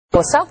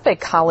Well, a South Bay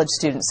College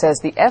student says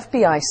the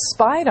FBI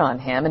spied on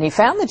him, and he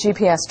found the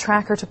GPS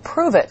tracker to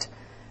prove it.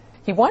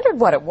 He wondered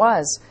what it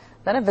was.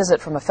 Then a visit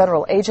from a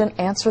federal agent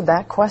answered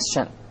that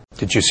question.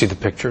 Did you see the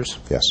pictures?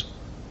 Yes.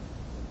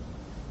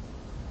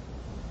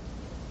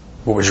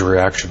 What was your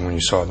reaction when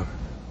you saw them?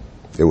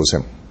 It was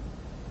him.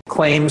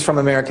 Claims from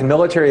American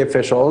military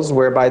officials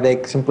whereby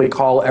they simply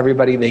call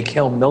everybody they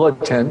kill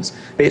militants.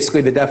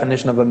 Basically, the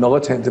definition of a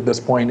militant at this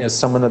point is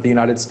someone that the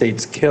United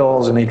States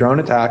kills in a drone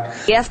attack.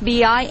 The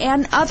FBI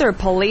and other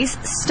police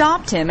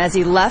stopped him as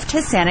he left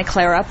his Santa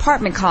Clara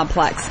apartment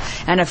complex,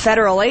 and a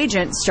federal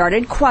agent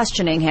started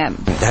questioning him.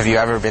 Have you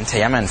ever been to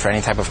Yemen for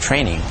any type of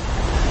training?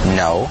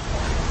 No.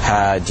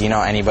 Do you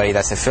know anybody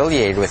that's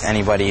affiliated with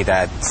anybody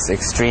that's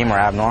extreme or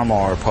abnormal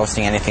or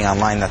posting anything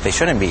online that they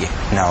shouldn't be?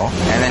 No.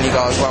 And then he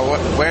goes, well,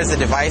 where's the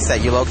device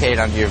that you located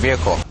under your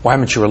vehicle? Why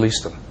haven't you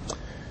released them?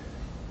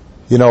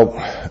 You know,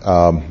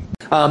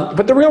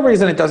 but the real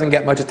reason it doesn't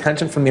get much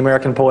attention from the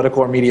American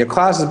political or media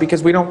class is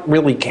because we don't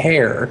really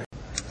care.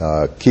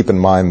 keep in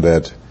mind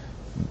that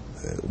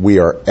we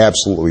are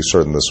absolutely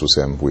certain this was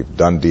him. We've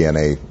done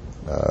DNA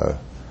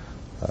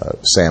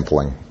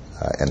sampling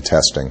and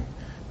testing.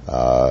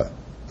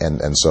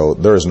 And so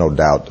there is no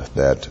doubt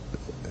that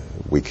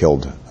we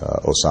killed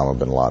Osama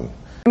bin Laden.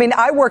 I mean,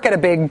 I work at a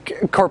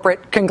big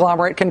corporate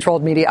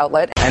conglomerate-controlled media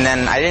outlet. And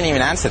then I didn't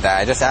even answer that.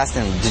 I just asked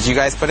him, did you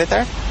guys put it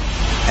there?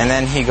 And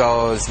then he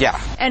goes,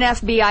 yeah. An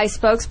FBI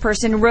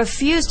spokesperson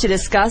refused to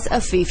discuss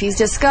Afifi's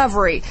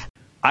discovery.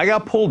 I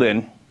got pulled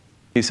in.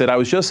 He said, I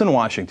was just in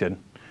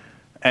Washington,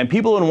 and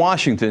people in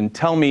Washington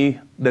tell me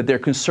that they're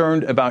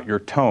concerned about your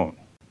tone.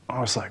 I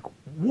was like,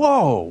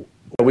 whoa.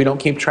 We don't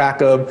keep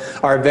track of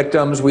our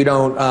victims. We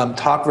don't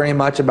talk very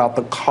much about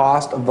the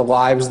cost of the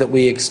lives that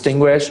we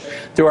extinguish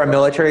through our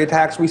military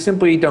attacks. We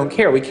simply don't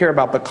care. We care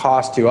about the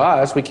cost to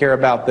us. We care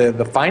about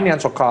the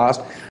financial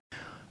cost.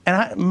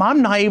 And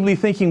I'm naively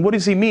thinking, what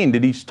does he mean?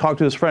 Did he talk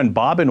to his friend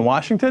Bob in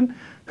Washington?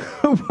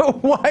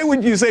 Why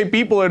would you say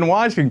people in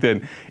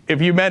Washington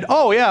if you meant,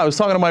 oh, yeah, I was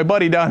talking to my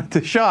buddy down at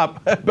the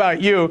shop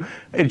about you.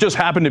 It just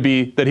happened to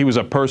be that he was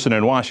a person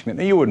in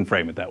Washington. You wouldn't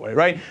frame it that way,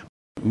 right?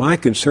 My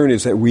concern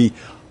is that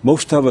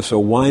most of us are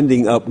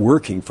winding up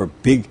working for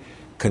big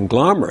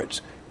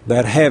conglomerates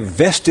that have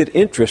vested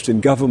interest in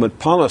government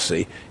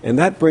policy, and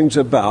that brings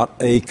about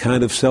a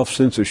kind of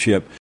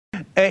self-censorship.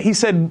 He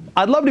said,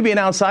 I'd love to be an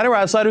outsider.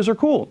 Outsiders are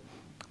cool.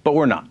 But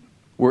we're not.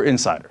 We're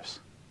insiders.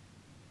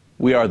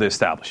 We are the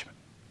establishment.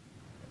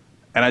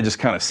 And I just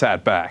kind of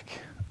sat back.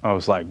 I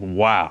was like,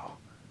 wow,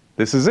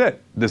 this is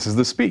it. This is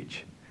the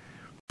speech.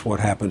 What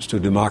happens to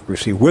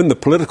democracy when the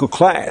political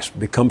class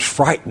becomes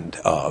frightened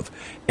of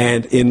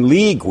and in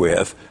league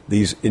with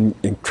these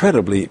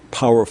incredibly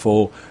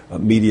powerful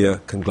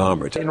media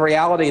conglomerates. In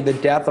reality, the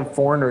death of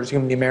foreigners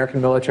whom the American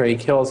military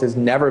kills has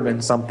never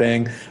been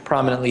something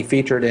prominently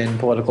featured in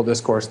political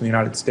discourse in the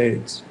United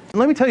States.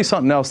 Let me tell you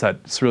something else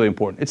that's really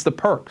important. It's the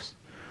perks.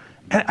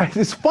 And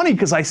it's funny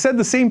because I said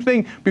the same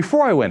thing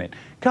before I went in.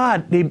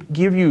 God, they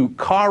give you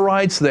car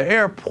rides to the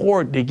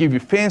airport. They give you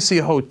fancy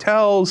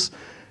hotels.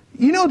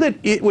 You know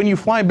that when you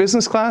fly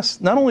business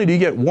class, not only do you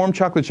get warm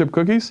chocolate chip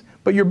cookies,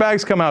 but your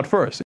bags come out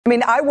first. I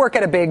mean, I work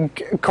at a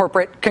big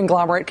corporate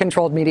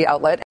conglomerate-controlled media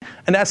outlet.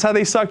 And that's how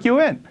they suck you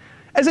in.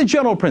 As a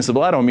general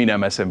principle, I don't mean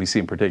MSNBC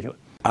in particular.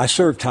 I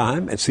served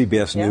time at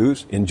CBS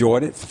News,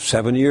 enjoyed it,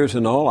 7 years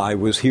in all. I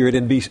was here at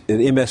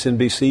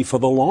MSNBC for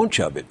the launch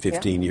of it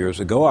 15 years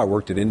ago. I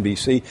worked at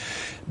NBC.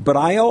 But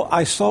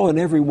I saw in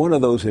every one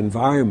of those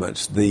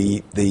environments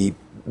the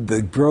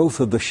growth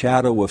of the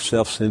shadow of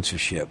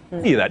self-censorship.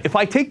 If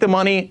I take the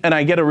money and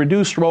I get a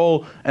reduced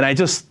role and I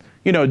just,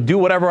 do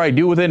whatever I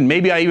do with it, and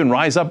maybe I even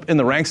rise up in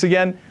the ranks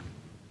again,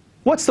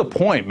 what's the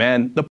point,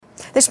 man?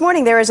 This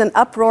morning, there is an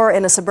uproar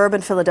in a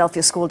suburban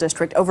Philadelphia school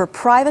district over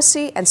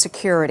privacy and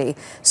security.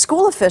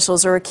 School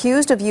officials are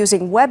accused of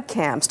using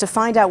webcams to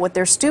find out what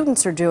their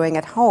students are doing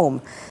at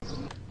home.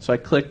 So I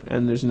click,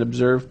 and there's an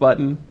observe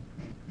button,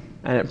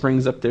 and it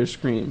brings up their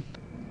screen.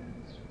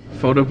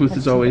 Photo booth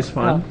is always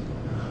fun.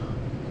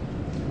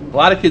 A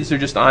lot of kids are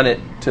just on it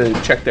to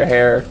check their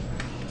hair,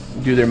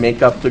 do their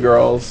makeup, the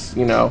girls,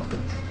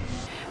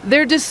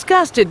 They're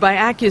disgusted by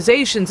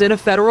accusations in a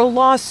federal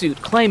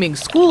lawsuit claiming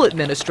school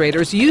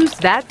administrators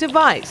used that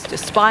device to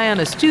spy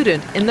on a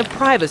student in the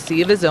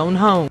privacy of his own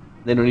home.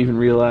 They don't even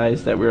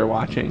realize that we were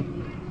watching.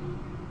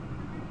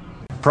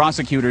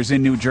 Prosecutors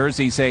in New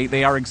Jersey say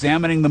they are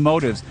examining the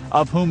motives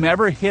of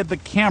whomever hid the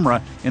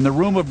camera in the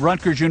room of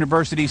Rutgers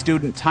University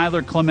student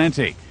Tyler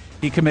Clementi.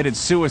 He committed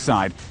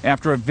suicide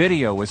after a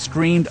video was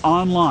streamed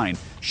online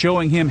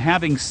showing him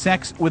having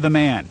sex with a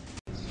man.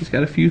 He's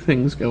got a few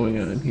things going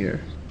on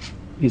here.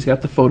 He's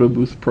got the photo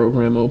booth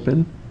program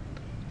open.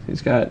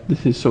 He's got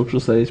his social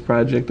studies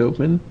project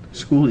open,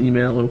 school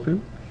email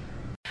open.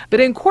 But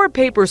in court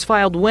papers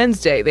filed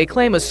Wednesday, they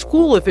claim a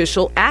school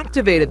official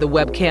activated the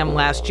webcam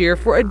last year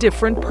for a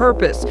different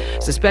purpose,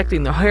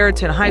 suspecting the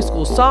Harriton High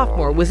School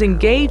sophomore was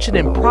engaged in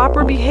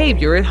improper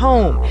behavior at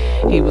home.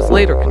 He was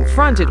later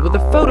confronted with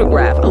a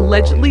photograph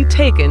allegedly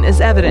taken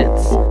as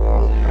evidence.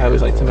 I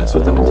always like to mess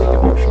with them and take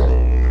a picture.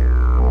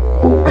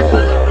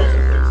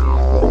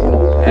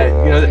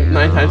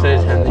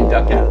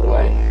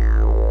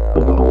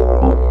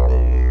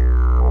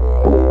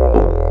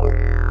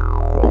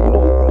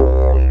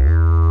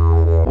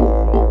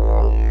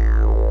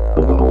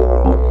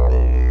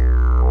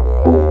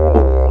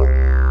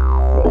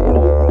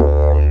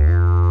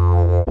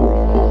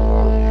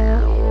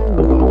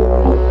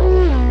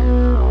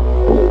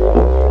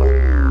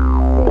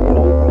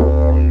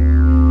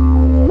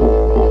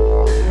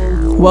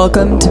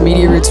 Welcome to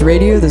Media Roots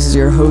Radio. This is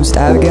your host,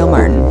 Abigail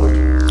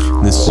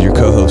Martin. This is your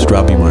co-host,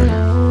 Robbie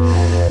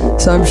Martin.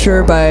 So I'm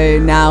sure by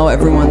now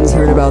everyone's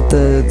heard about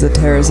the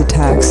terrorist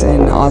attacks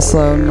in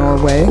Oslo,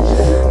 Norway,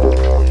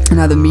 and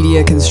how the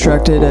media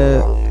constructed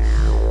a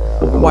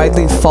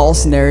widely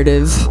false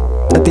narrative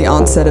at the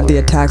onset of the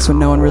attacks when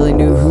no one really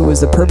knew who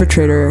was the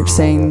perpetrator,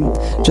 saying,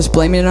 just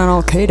blaming it on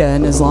Al-Qaeda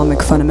and Islamic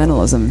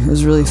fundamentalism. It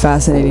was really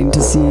fascinating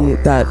to see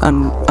that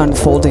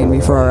unfolding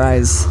before our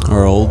eyes.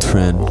 Our old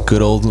friend,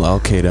 good old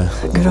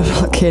Al-Qaeda. Good old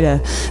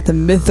Al-Qaeda. The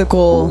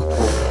mythical,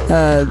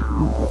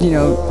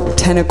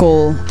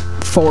 tentacle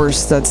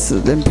force that's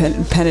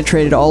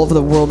penetrated all over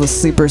the world with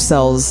sleeper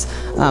cells.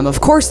 Of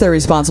course they're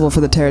responsible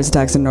for the terrorist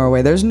attacks in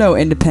Norway. There's no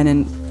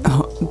independent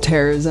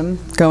terrorism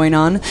going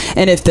on,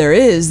 and if there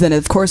is, then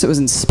of course it was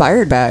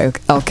inspired by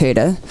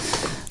Al-Qaeda.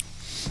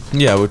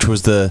 Yeah, which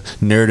was the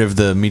narrative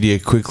the media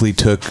quickly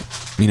took.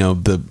 Glenn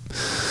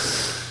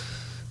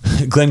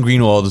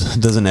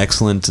Greenwald does an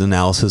excellent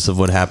analysis of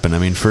what happened. I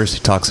mean, first he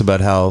talks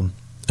about how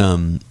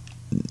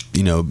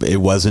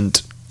it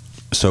wasn't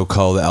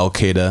so-called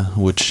Al-Qaeda,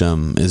 which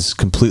is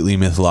completely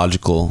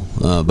mythological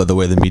by the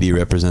way the media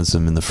represents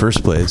them in the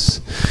first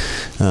place.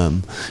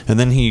 And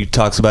then he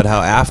talks about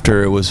how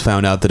after it was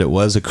found out that it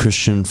was a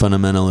Christian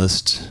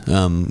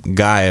fundamentalist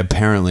guy,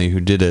 apparently,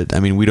 who did it. I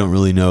mean, we don't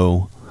really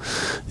know,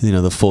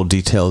 the full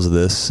details of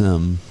this.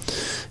 A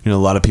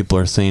lot of people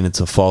are saying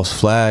it's a false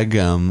flag.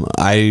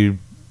 I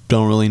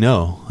don't really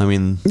know. I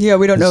mean... Yeah,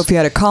 we don't know if he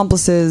had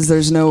accomplices.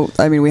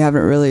 We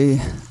haven't really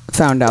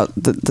found out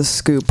the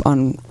scoop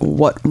on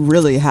what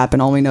really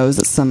happened. All we know is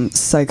that some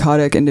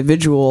psychotic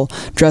individual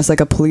dressed like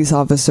a police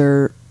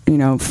officer,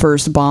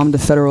 first bombed a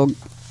federal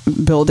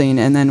building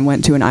and then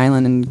went to an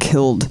island and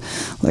killed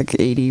like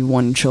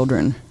 81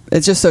 children.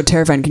 It's just so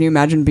terrifying. Can you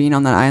imagine being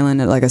on that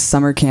island at like a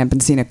summer camp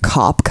and seeing a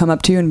cop come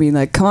up to you and being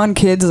like, come on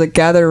kids, like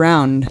gather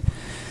around?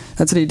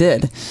 That's what he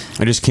did.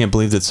 I just can't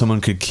believe that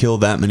someone could kill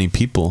that many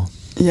people.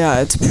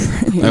 Yeah, it's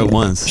pretty at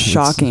once.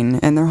 Shocking.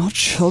 And they're all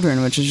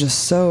children, which is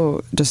just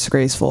so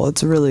disgraceful.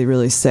 It's really,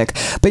 really sick.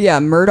 But yeah,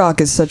 Murdoch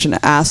is such an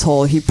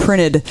asshole. He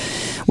printed,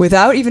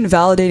 without even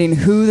validating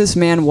who this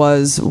man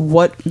was,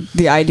 what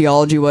the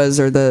ideology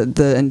was, or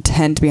the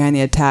intent behind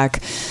the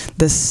attack,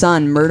 the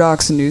Sun,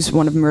 Murdoch's news,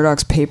 one of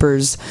Murdoch's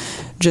papers,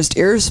 just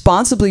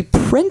irresponsibly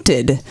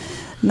printed,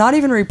 not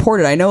even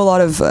reported. I know a lot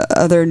of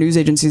other news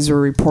agencies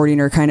were reporting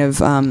or kind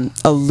of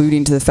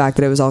alluding to the fact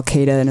that it was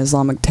Al-Qaeda and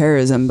Islamic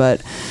terrorism,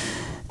 but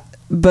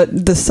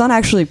the Sun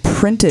actually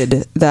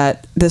printed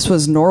that this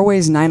was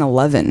Norway's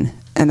 9/11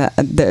 and that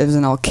there was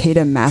an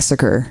Al-Qaeda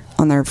massacre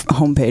on their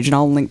homepage, and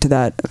I'll link to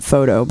that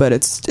photo. But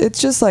it's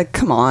just like,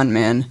 come on,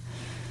 man.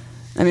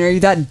 I mean, are you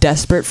that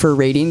desperate for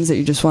ratings that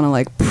you just want to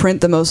like print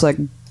the most like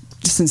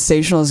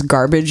sensationalist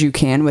garbage you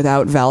can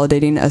without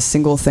validating a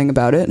single thing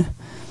about it?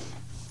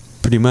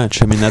 Pretty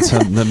much. I mean, that's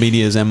how the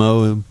media's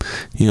MO,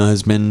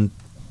 has been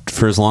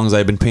for as long as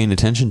I've been paying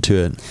attention to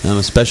it,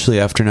 especially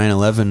after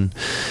 9/11.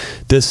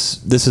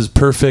 This is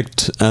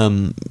perfect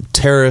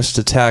terrorist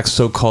attacks,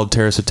 so-called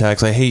terrorist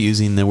attacks. I hate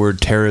using the word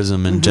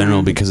terrorism in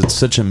general because it's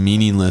such a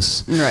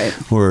meaningless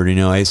word.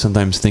 I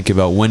sometimes think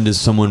about, when does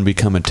someone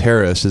become a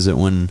terrorist? Is it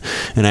when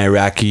an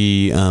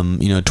Iraqi,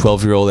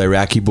 12-year-old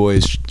Iraqi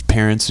boy's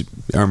parents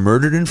are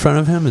murdered in front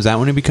of him? Is that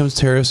when he becomes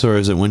terrorist? Or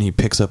is it when he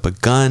picks up a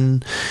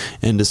gun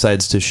and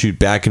decides to shoot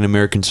back at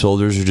American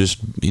soldiers who just,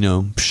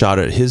 shot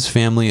at his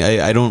family?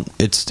 I don't,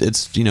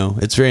 it's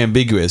very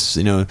ambiguous,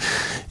 and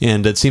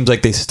it seems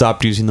like they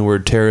stopped using the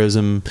word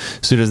terrorism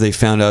as soon as they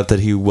found out that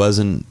he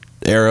wasn't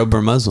Arab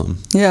or Muslim.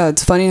 Yeah,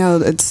 it's funny how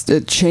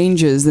it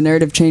changes, the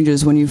narrative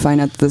changes when you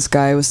find out that this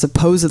guy was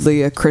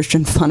supposedly a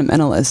Christian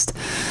fundamentalist.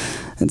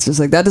 It's just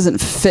like, that doesn't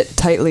fit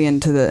tightly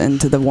into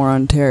the war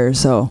on terror.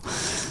 So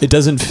it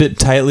doesn't fit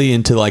tightly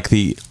into like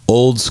the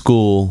old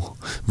school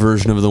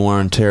version of the war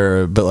on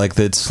terror, but like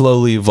it's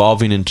slowly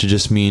evolving into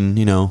just mean,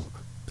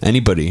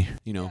 anybody,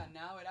 Yeah, now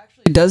it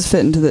actually does fit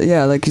into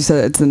like you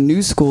said, it's the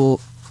new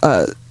school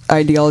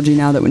ideology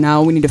now, that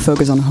now we need to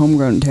focus on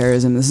homegrown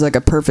terrorism. This is like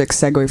a perfect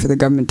segue for the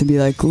government to be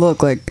like,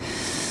 look, like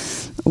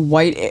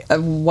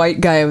a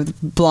white guy with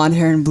blonde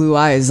hair and blue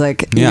eyes,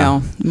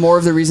 more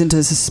of the reason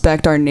to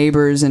suspect our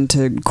neighbors and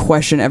to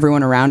question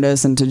everyone around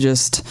us and to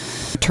just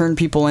turn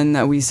people in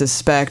that we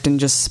suspect and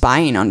just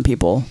spying on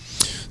people.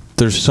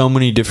 There's so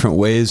many different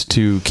ways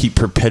to keep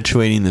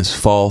perpetuating this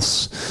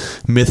false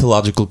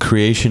mythological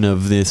creation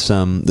of this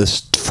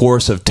this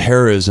force of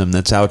terrorism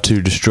that's out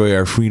to destroy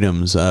our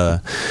freedoms. I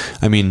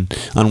mean,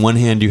 on one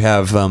hand, you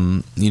have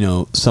some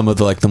of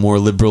the more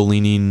liberal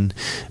leaning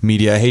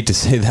media. I hate to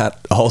say that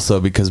also,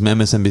 because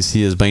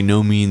MSNBC is by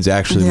no means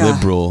actually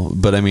liberal,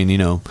 but I mean,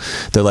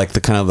 they're like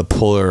the kind of the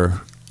polar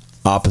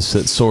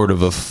opposite sort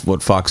of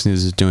what Fox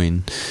News is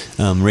doing.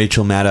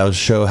 Rachel Maddow's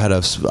show had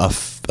a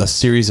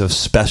series of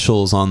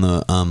specials on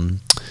the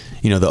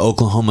the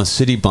Oklahoma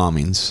City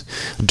bombings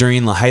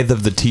during the height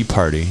of the Tea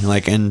Party,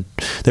 and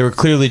they were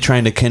clearly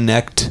trying to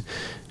connect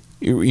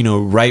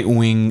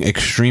right-wing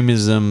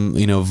extremism,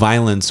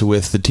 violence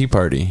with the Tea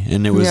Party,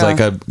 and it was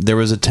there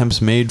was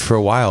attempts made for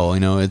a while.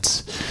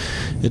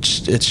 It's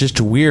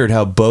just weird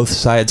how both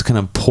sides kind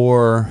of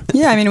pour.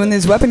 Yeah, I mean, when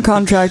these weapon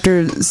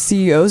contractor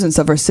CEOs and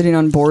stuff are sitting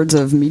on boards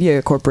of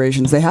media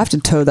corporations, they have to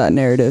toe that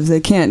narrative.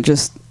 They can't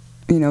just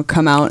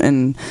come out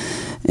and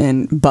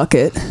buck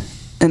it.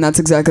 And that's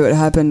exactly what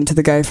happened to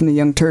the guy from the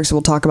Young Turks.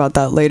 We'll talk about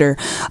that later.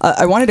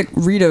 I wanted to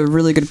read a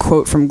really good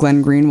quote from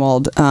Glenn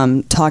Greenwald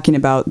talking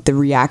about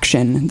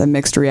the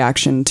mixed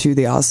reaction to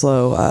the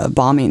Oslo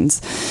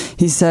bombings.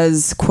 He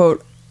says,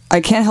 quote, "I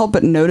can't help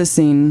but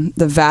noticing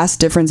the vast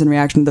difference in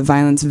reaction to the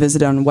violence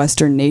visited on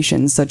Western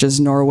nations such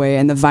as Norway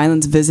and the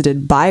violence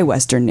visited by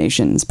Western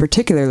nations,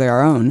 particularly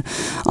our own,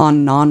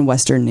 on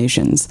non-Western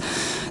nations.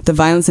 The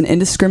violence and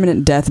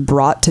indiscriminate death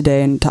brought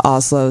today into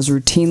Oslo is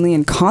routinely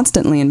and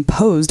constantly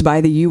imposed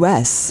by the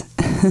U.S.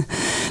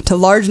 to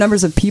large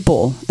numbers of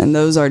people, and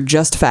those are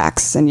just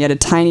facts, and yet a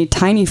tiny,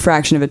 tiny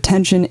fraction of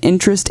attention,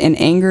 interest, and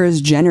anger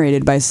is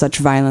generated by such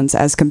violence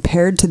as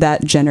compared to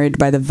that generated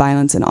by the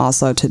violence in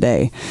Oslo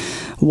today.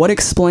 What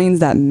explains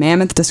that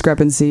mammoth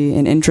discrepancy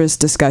in interest,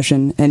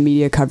 discussion, and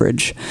media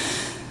coverage?"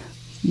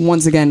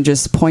 Once again,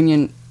 just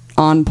poignant,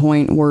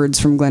 on-point words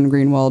from Glenn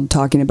Greenwald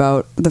talking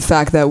about the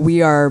fact that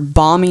we are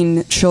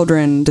bombing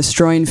children,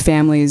 destroying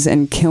families,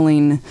 and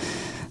killing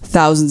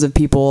thousands of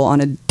people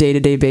on a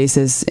day-to-day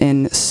basis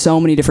in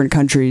so many different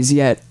countries,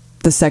 yet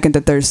the second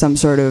that there's some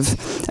sort of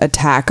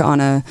attack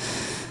on a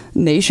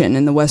nation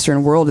in the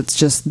Western world, it's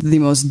just the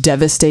most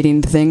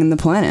devastating thing in the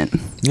planet.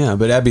 Yeah,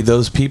 but Abby,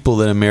 those people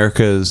that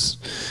America is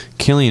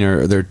killing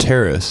they're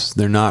terrorists.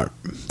 They're not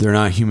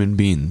human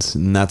beings,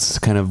 and that's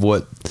kind of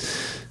what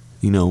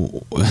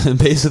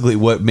basically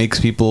what makes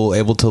people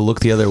able to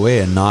look the other way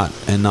and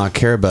not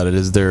care about it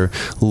is they're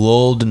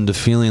lulled into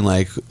feeling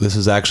like this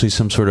is actually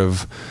some sort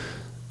of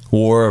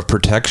war of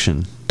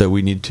protection, that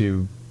we need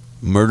to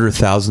murder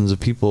thousands of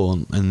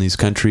people in these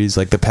countries,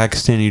 like the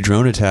Pakistani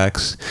drone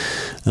attacks.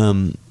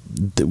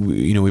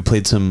 We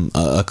played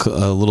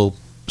a little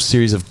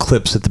series of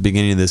clips at the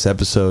beginning of this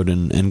episode,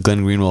 and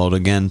Glenn Greenwald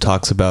again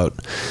talks about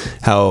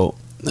how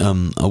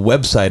a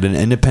website, an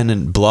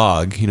independent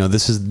blog,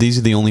 these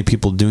are the only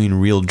people doing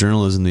real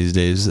journalism these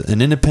days.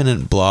 An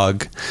independent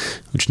blog,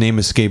 which name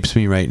escapes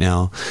me right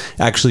now,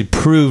 actually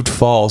proved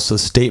false a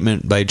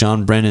statement by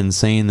John Brennan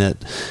saying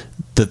that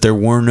there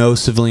were no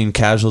civilian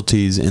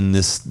casualties in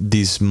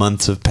these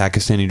months of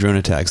Pakistani drone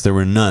attacks. There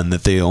were none.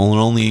 That they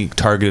only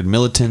targeted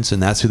militants,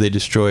 and that's who they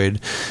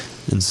destroyed,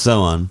 and so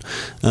on.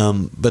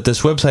 But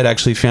this website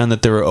actually found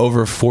that there were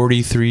over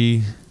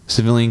 43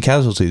 civilian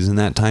casualties in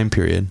that time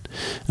period.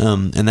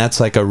 And that's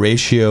like a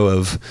ratio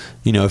of,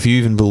 if you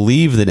even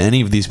believe that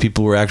any of these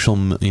people were actual,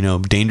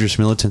 dangerous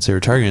militants they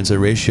were targeting, it's a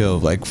ratio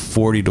of like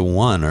 40 to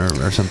 1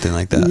 or something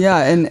like that. Yeah,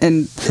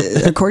 and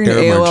according to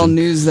AOL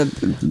News,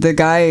 the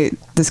guy,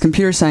 this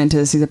computer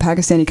scientist, he's a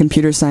Pakistani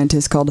computer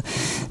scientist called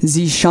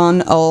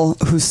Zishan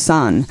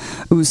al-Hussan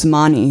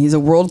Usmani. He's a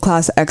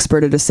world-class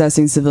expert at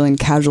assessing civilian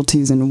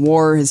casualties in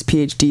war. His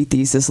PhD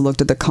thesis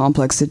looked at the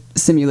complex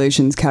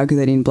simulations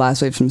calculating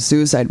blast waves from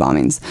suicide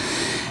bombings.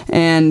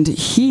 And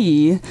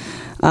he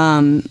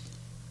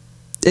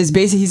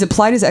he's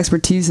applied his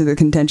expertise to the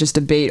contentious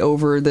debate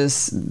over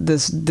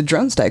the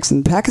drone strikes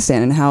in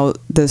Pakistan, and how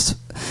this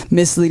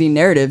misleading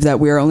narrative that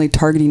we are only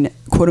targeting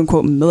quote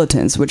unquote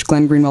militants, which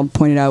Glenn Greenwald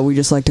pointed out, we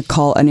just like to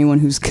call anyone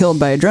who's killed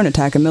by a drone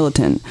attack a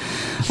militant.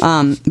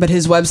 But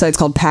his website's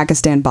called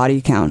Pakistan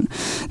Body Count,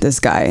 this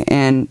guy,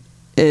 and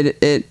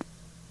it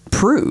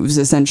proves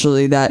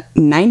essentially that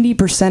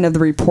 90% of the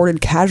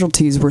reported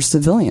casualties were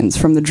civilians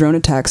from the drone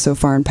attacks so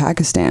far in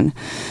Pakistan.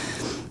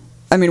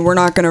 I mean, we're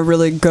not going to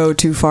really go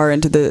too far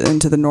into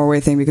the Norway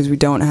thing because we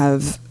don't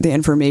have the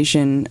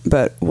information,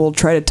 but we'll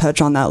try to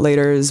touch on that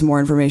later as more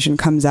information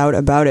comes out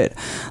about it.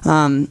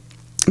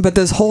 But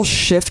this whole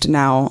shift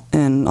now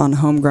on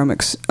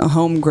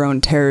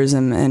homegrown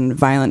terrorism and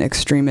violent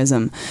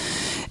extremism,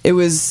 it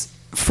was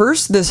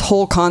first this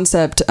whole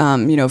concept,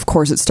 of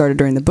course it started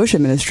during the Bush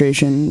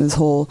administration, this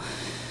whole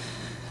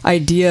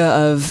idea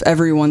of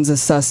everyone's a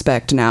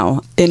suspect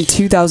now. In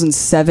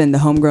 2007, the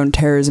Homegrown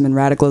Terrorism and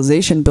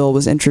Radicalization Bill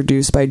was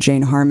introduced by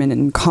Jane Harman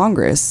in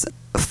Congress.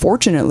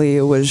 Fortunately,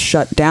 it was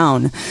shut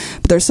down.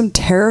 But there's some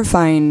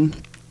terrifying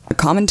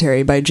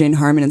commentary by Jane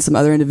Harman and some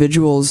other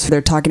individuals.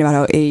 They're talking about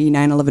how AE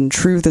 9/11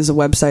 Truth is a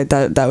website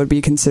that would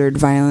be considered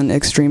violent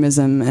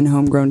extremism and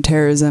homegrown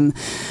terrorism.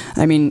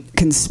 I mean,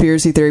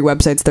 conspiracy theory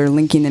websites, they're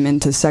linking them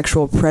into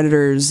sexual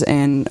predators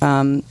and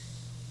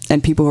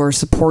people who are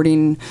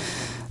supporting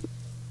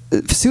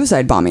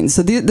suicide bombings.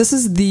 So this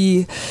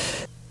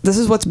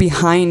is what's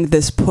behind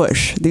this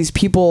push. These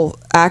people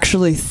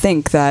actually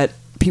think that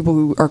people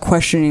who are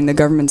questioning the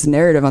government's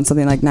narrative on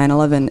something like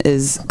 9/11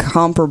 is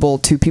comparable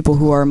to people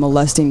who are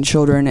molesting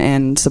children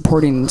and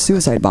supporting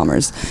suicide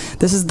bombers.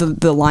 This is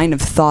the line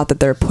of thought that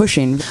they're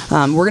pushing.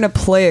 We're going to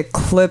play a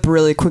clip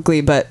really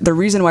quickly, but the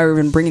reason why we've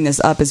been bringing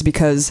this up is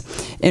because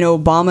in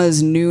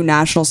Obama's new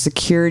national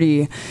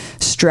security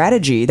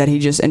strategy that he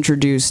just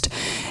introduced,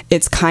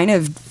 it's kind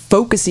of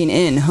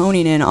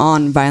honing in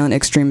on violent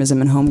extremism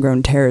and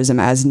homegrown terrorism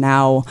as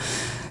now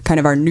kind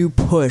of our new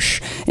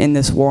push in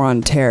this war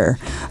on terror.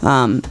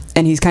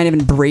 And he's kind of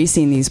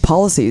embracing these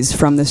policies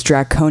from this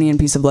draconian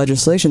piece of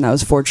legislation that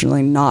was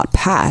fortunately not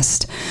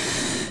passed.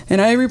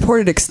 And I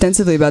reported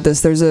extensively about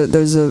this. There's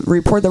a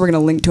report that we're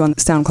going to link to on the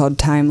SoundCloud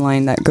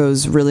timeline that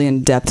goes really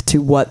in depth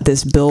to what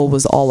this bill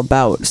was all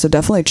about. So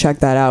definitely check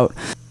that out.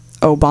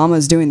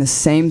 Obama's doing the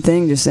same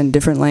thing, just in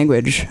different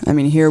language. I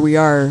mean, here we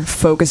are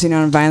focusing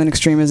on violent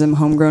extremism,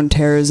 homegrown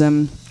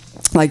terrorism.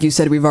 Like you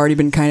said, we've already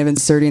been kind of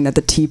inserting that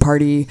the Tea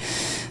Party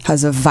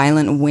has a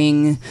violent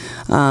wing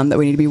that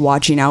we need to be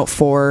watching out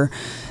for.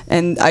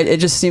 And it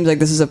just seems like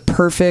this is a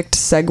perfect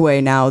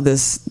segue now,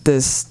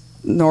 this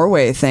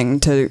Norway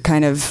thing, to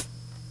kind of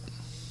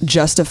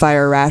justify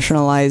or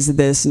rationalize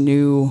this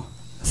new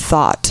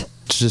thought.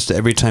 It's just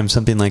every time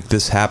something like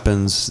this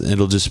happens,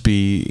 it'll just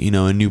be,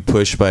 a new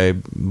push by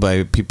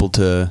people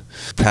to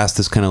pass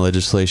this kind of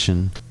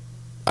legislation.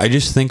 I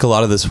just think a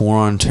lot of this war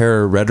on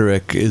terror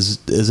rhetoric is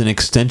an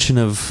extension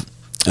of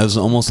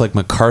almost like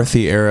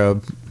McCarthy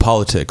era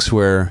politics,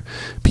 where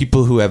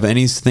people who have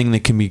anything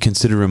that can be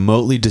considered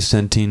remotely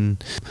dissenting,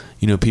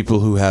 people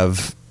who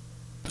have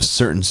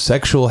certain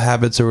sexual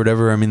habits or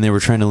whatever. I mean, they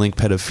were trying to link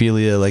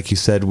pedophilia, like you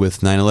said,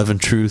 with 9/11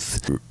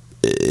 truth.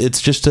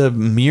 It's just a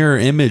mirror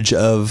image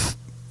of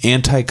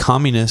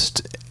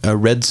anti-communist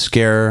Red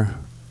Scare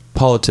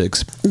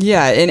politics.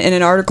 Yeah, in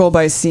an article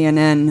by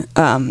CNN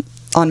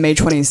on May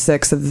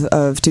 26th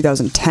of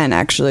 2010,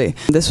 actually.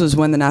 This was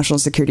when the national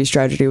security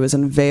strategy was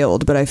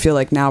unveiled, but I feel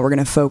like now we're going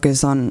to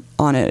focus on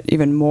it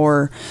even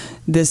more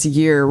this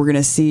year. We're going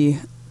to see,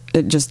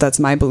 that's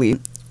my belief.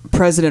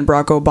 President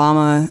Barack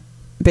Obama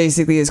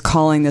basically is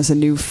calling this a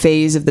new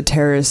phase of the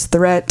terrorist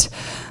threat.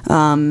 It's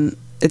going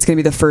to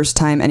be the first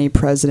time any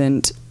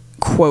president,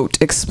 quote,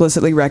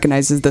 explicitly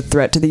recognizes the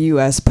threat to the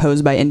U.S.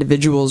 posed by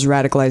individuals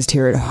radicalized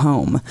here at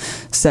home,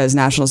 says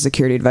National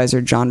Security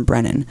Advisor John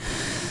Brennan.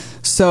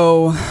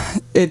 So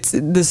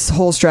this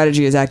whole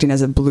strategy is acting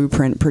as a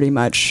blueprint pretty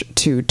much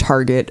to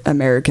target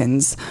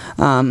Americans.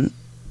 And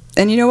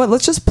you know what?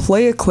 Let's just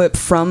play a clip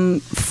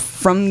from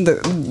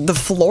the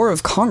floor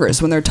of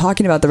Congress when they're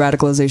talking about the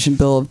radicalization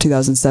bill of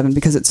 2007,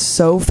 because it's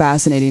so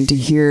fascinating to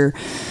hear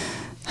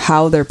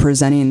how they're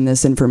presenting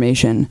this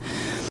information.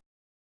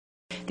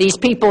 These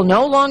people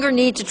no longer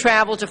need to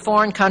travel to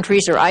foreign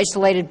countries or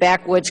isolated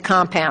backwoods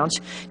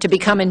compounds to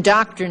become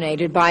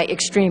indoctrinated by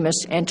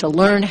extremists and to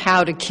learn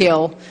how to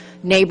kill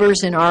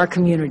neighbors in our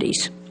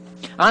communities.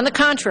 On the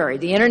contrary,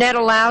 the Internet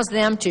allows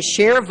them to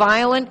share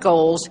violent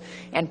goals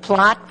and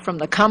plot from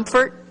the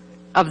comfort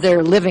of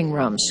their living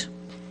rooms.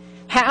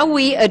 How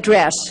we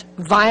address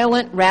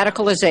violent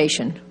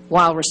radicalization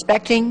while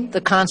respecting the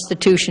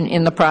Constitution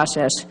in the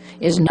process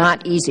is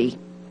not easy.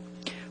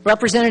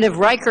 Representative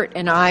Reichert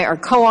and I are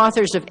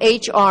co-authors of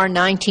H.R.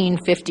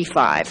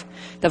 1955,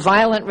 the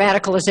Violent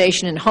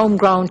Radicalization and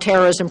Homegrown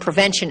Terrorism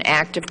Prevention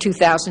Act of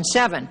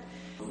 2007.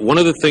 One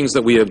of the things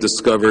that we have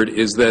discovered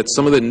is that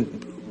some of the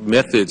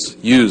methods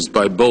used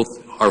by both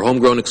our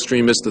homegrown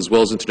extremists as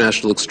well as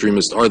international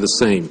extremists are the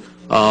same.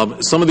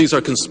 Some of these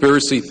are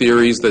conspiracy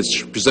theories that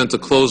present a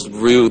closed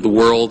view of the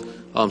world,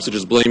 such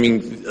as blaming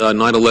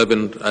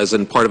 9/11 as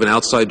in part of an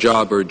outside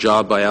job or a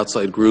job by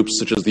outside groups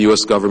such as the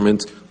U.S.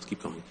 government. Let's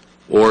keep going.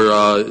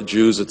 Or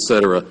Jews,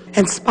 etc.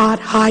 And spot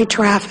high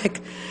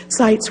traffic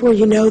sites where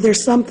you know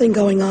there's something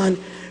going on,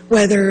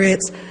 whether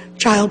it's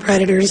child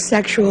predators,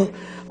 sexual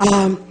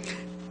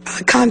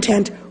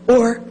content,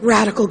 or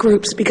radical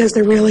groups, because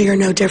there really are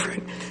no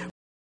different.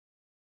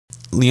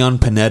 Leon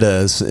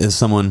Panetta is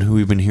someone who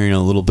we've been hearing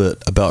a little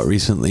bit about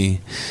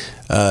recently.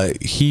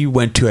 He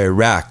went to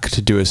Iraq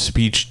to do a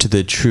speech to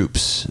the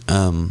troops.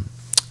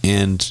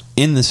 And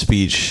in the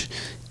speech,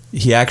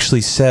 he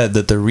actually said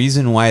that the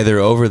reason why they're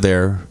over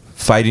there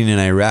fighting in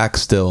Iraq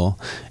still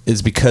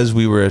is because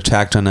we were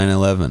attacked on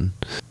 9/11.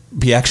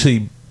 He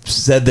actually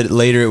said that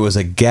later it was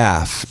a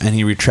gaffe, and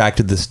he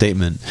retracted the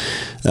statement.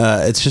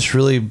 It's just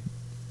really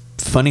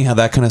funny how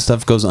that kind of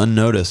stuff goes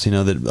unnoticed. You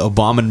know, that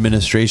Obama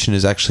administration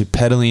is actually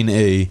peddling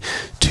a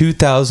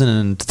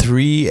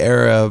 2003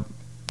 era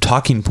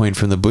talking point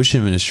from the Bush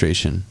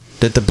administration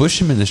that the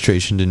Bush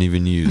administration didn't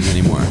even use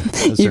anymore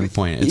at a certain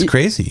point. It's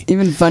crazy.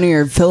 Even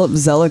funnier, Philip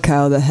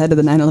Zelikow, the head of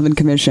the 9/11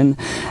 Commission,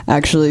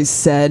 actually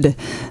said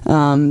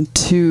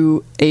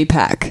to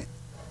AIPAC,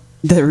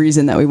 the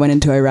reason that we went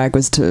into Iraq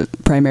was to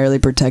primarily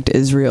protect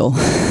Israel.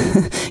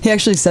 He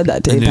actually said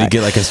that to AIPAC. And did he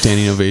get like a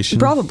standing ovation?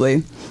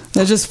 Probably.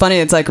 It's just funny.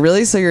 It's like,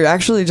 really? So you're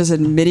actually just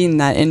admitting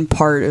that in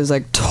part it was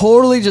like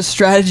totally just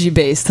strategy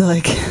based.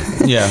 Like,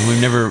 yeah,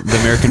 the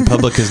American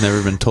public has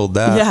never been told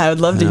that. Yeah, I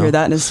would love to hear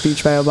that in a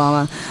speech by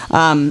Obama.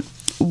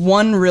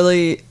 One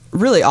really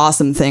really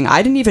awesome thing.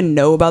 I didn't even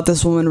know about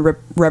this woman,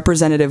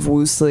 Representative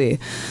Woosley.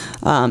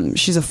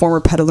 She's a former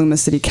Petaluma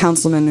City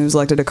Councilman who was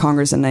elected to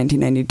Congress in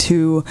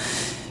 1992.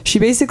 She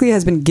basically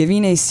has been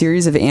giving a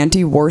series of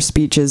anti-war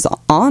speeches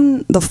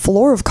on the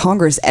floor of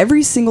Congress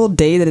every single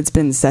day that it's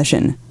been in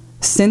session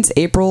since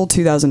April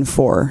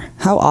 2004.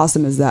 How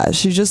awesome is that?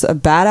 She's just a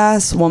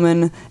badass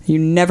woman. You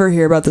never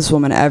hear about this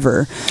woman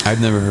ever. I've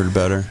never heard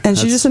about her. And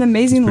she's just an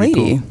amazing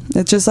lady. Cool.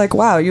 It's just like,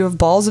 wow, you have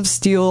balls of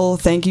steel.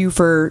 Thank you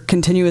for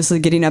continuously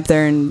getting up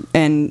there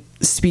and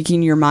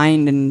speaking your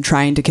mind and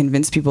trying to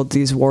convince people that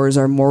these wars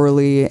are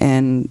morally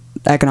and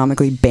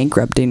economically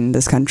bankrupting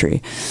this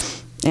country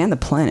and the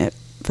planet,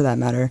 for that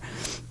matter.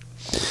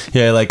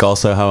 Yeah, I like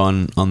also how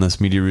on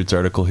this Media Roots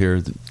article here,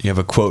 you have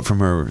a quote from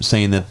her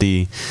saying that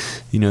the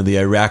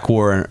Iraq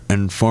War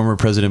and former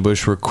President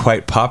Bush were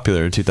quite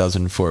popular in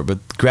 2004, but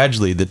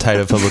gradually the tide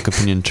of public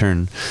opinion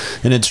turned.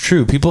 And it's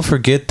true. People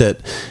forget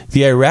that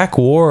the Iraq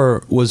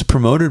War was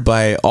promoted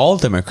by all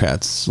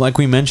Democrats. Like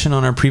we mentioned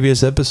on our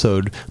previous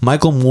episode,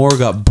 Michael Moore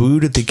got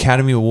booed at the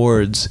Academy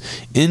Awards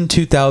in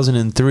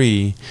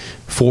 2003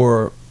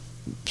 for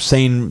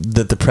saying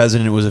that the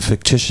president was a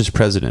fictitious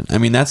president. I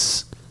mean,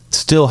 that's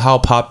still how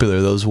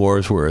popular those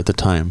wars were at the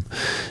time.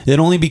 It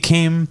only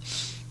became,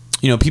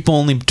 people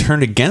only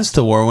turned against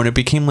the war when it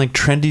became like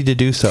trendy to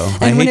do so.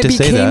 And I hate to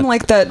say that. When it became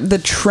like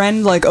the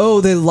trend, like, oh,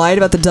 they lied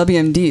about the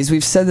WMDs.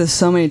 We've said this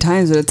so many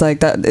times, but it's like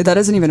that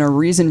isn't even a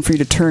reason for you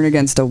to turn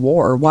against a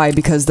war. Why?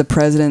 Because the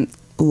president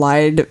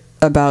lied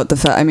about the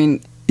fact. I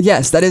mean,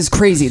 yes, that is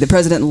crazy. The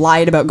president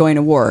lied about going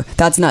to war.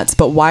 That's nuts.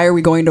 But why are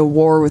we going to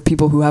war with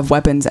people who have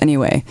weapons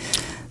anyway?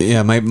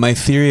 Yeah, my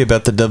theory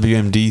about the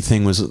WMD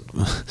thing was,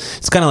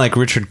 it's kind of like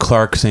Richard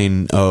Clarke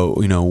saying, "Oh,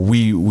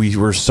 we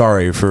were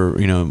sorry for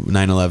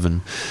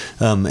 9/11."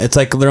 It's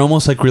like they're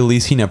almost like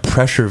releasing a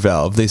pressure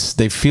valve.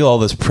 They feel all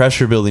this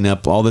pressure building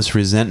up, all this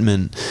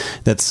resentment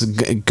that's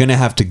gonna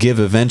have to give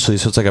eventually.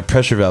 So it's like a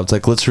pressure valve. It's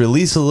like, let's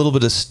release a little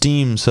bit of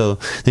steam so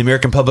the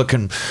American public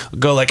can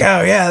go like,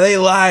 "Oh yeah, they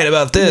lied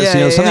about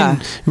this."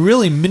 Something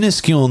really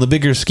minuscule in the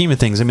bigger scheme of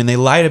things. I mean, they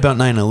lied about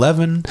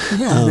 9/11.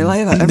 Yeah, they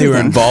lied about everything. They were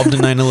involved in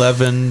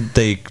 9/11.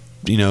 They,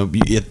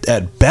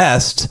 at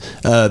best,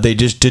 they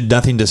just did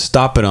nothing to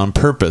stop it on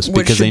purpose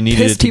because they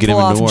needed it to get him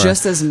into war.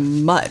 Just as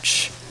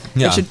much.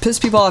 Yeah. It should piss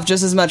people off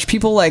just as much.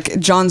 People like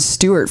Jon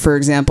Stewart, for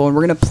example, and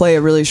we're going to play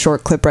a really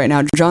short clip right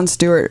now. Jon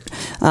Stewart,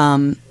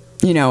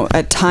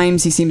 at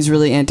times he seems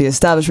really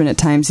anti-establishment. At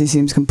times he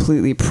seems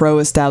completely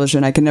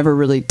pro-establishment. I can never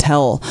really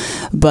tell.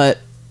 But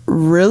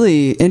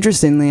really,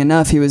 interestingly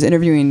enough, he was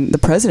interviewing the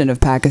president of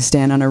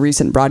Pakistan on a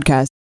recent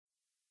broadcast.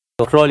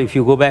 After all, if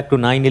you go back to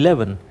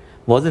 9/11,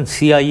 wasn't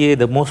CIA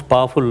the most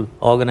powerful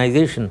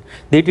organization?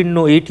 They didn't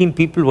know 18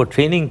 people were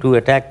training to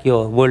attack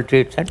your World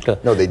Trade Center.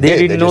 No, they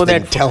didn't know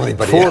didn't that tell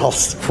anybody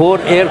else. 4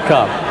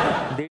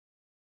 aircraft.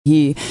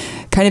 He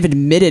kind of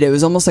admitted, it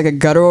was almost like a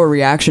guttural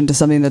reaction to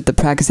something that the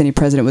Pakistani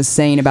president was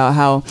saying about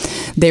how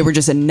they were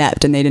just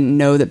inept and they didn't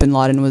know that bin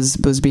Laden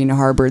was being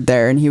harbored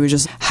there. And he was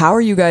just, how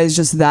are you guys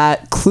just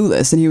that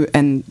clueless?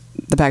 And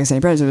the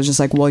Pakistani president was just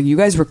like, well, you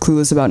guys were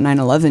clueless about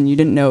 9/11. You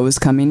didn't know it was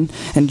coming.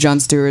 And Jon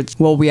Stewart,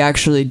 well, we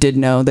actually did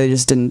know. They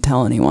just didn't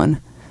tell anyone.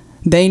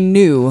 They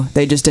knew.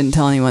 They just didn't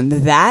tell anyone.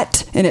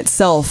 That in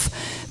itself,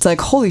 it's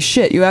like, holy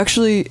shit, you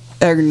actually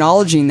are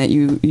acknowledging that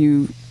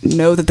you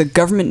know that the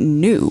government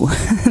knew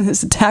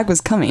this attack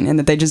was coming and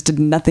that they just did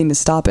nothing to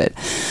stop it.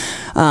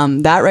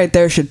 That right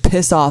there should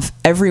piss off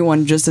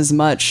everyone just as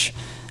much.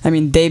 I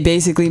mean, they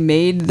basically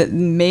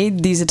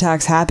made these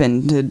attacks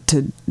happen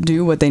to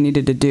do what they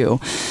needed to do.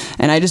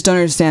 And I just don't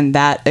understand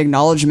that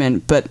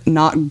acknowledgement, but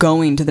not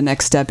going to the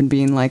next step and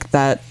being like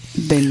that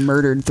they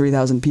murdered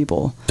 3,000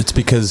 people. It's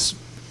because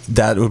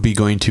that would be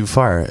going too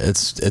far.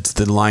 It's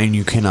the line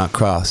you cannot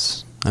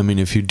cross. I mean,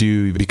 if you do,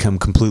 you become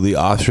completely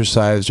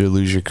ostracized or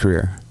lose your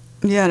career.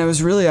 Yeah, and I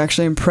was really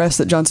actually impressed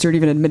that Jon Stewart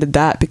even admitted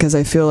that, because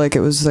I feel like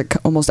it was like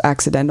almost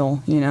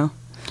accidental, It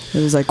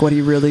was like what he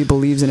really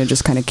believes and it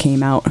just kind of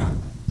came out.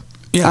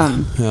 Yeah,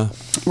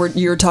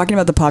 You were talking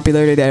about the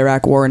popularity of the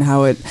Iraq War and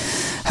how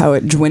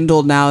it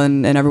dwindled now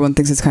and everyone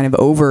thinks it's kind of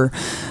over.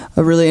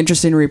 A really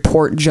interesting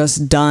report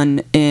just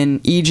done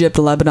in Egypt,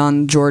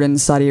 Lebanon, Jordan,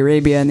 Saudi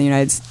Arabia, and the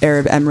United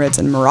Arab Emirates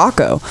and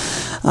Morocco.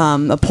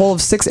 A poll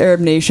of 6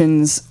 Arab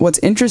nations. What's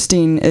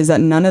interesting is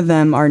that none of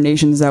them are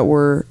nations that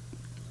were,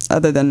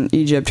 other than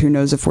Egypt, who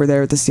knows if we're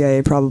there with the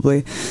CIA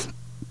probably,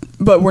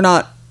 but we're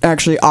not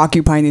actually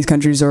occupying these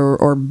countries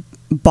or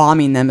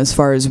bombing them as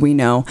far as we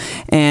know.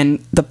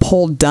 And the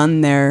poll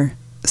done there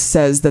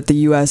says that the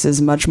U.S.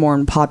 is much more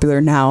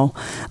unpopular now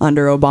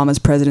under Obama's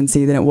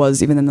presidency than it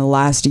was even in the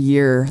last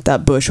year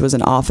that Bush was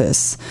in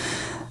office.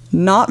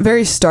 Not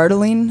very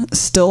startling,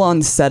 still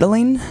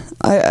unsettling,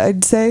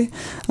 I'd say.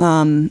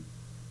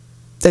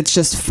 It's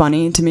just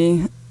funny to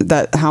me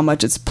that how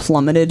much it's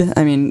plummeted.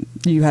 I mean,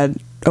 you had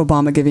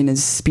Obama giving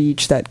his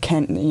speech that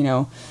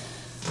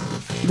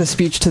the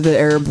speech to the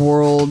Arab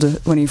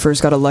world when he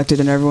first got elected,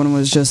 and everyone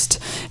was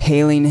just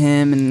hailing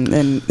him,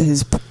 and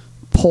his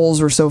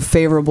polls were so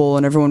favorable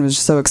and everyone was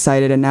so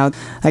excited. And now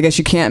I guess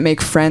you can't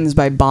make friends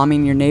by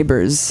bombing your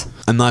neighbors.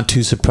 I'm not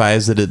too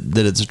surprised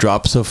that it's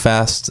dropped so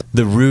fast.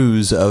 The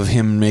ruse of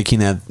him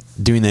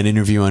doing that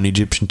interview on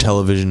Egyptian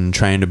television and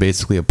trying to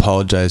basically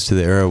apologize to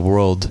the Arab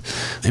world,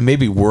 it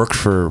maybe worked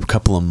for a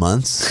couple of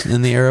months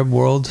in the Arab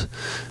world,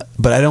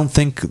 but I don't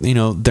think,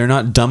 they're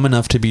not dumb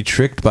enough to be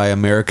tricked by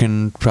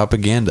American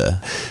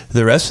propaganda.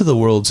 The rest of the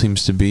world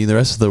seems to be, the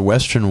rest of the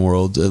Western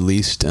world at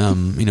least,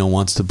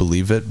 wants to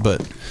believe it,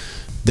 but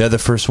they're the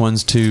first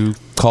ones to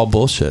call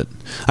bullshit.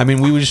 I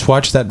mean, we just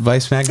watched that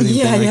Vice magazine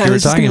thing like you were talking about. I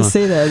was just going to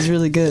say that. It's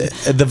really good.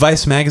 The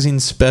Vice magazine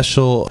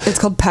special. It's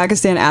called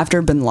Pakistan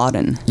After Bin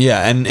Laden.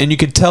 Yeah, and you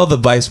could tell the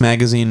Vice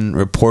magazine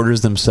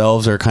reporters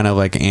themselves are kind of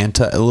like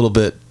a little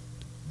bit,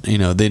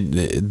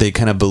 they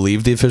kind of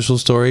believe the official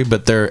story,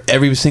 but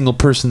every single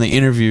person they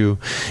interview,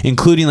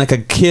 including like a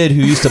kid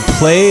who used to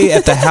play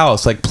at the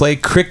house, like play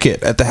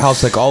cricket at the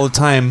house like all the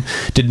time,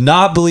 did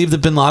not believe that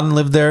Bin Laden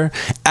lived there.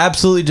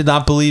 Absolutely did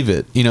not believe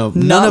it. None of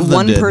them did. Not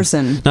one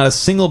person. Not a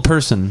single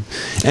person.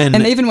 And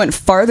they even went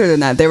farther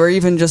than that. They were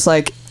even just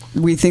like,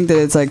 we think that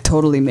it's like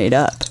totally made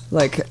up.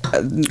 Like...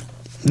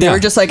 They were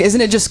just like,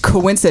 isn't it just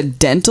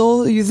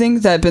coincidental, you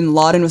think, that Bin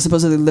Laden was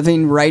supposedly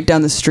living right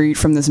down the street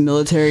from this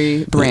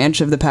military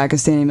branch of the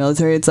Pakistani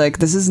military? It's like,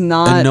 this is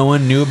not... And no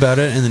one knew about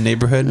it in the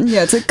neighborhood?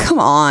 Yeah, it's like, come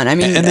on. I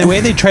mean... And the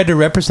way they tried to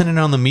represent it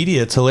on the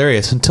media, it's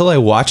hilarious. Until I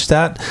watched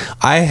that,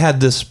 I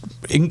had this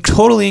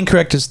totally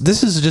incorrect...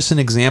 This is just an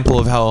example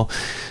of how,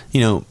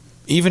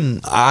 even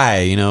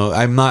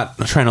I'm not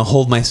trying to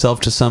hold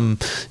myself to some,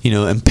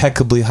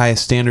 impeccably high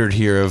standard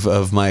here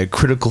of my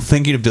critical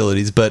thinking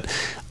abilities, but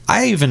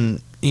I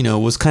even...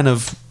 was kind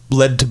of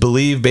led to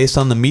believe, based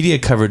on the media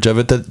coverage of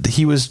it, that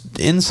he was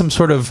in some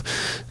sort of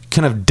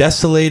kind of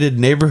desolated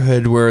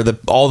neighborhood where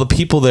all the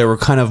people there were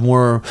kind of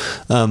more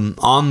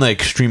on the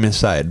extremist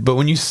side. But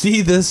when you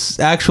see this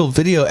actual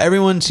video,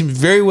 everyone seems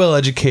very well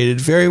educated,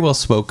 very well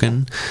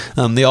spoken.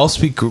 They all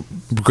speak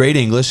great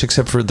English,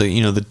 except for the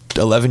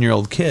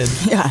 11-year-old kid.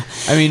 Yeah.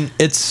 I mean,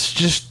 it's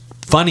just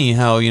funny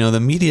how the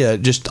media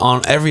just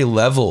on every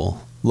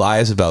level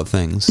lies about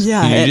things.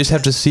 Yeah, you just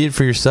have to see it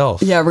for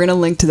yourself. Yeah, we're gonna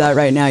link to that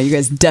right now. You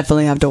guys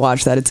definitely have to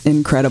watch that. It's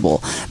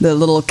incredible. The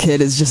little kid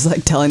is just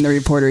like telling the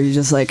reporter, he's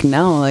just like,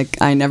 no, like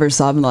I never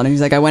saw Bin Laden.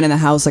 He's like, I went in the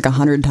house like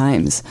 100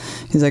 times.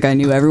 He's like, I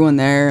knew everyone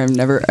there. I've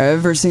never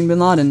ever seen Bin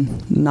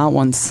Laden, not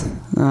once.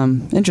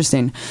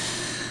 Interesting.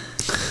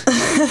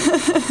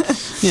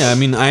 Yeah, I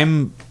mean,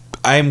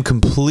 I'm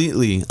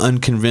completely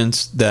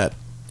unconvinced that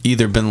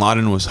either Bin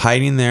Laden was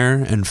hiding there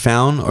and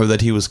found, or that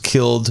he was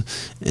killed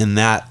in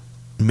that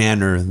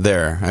manner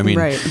there. I mean,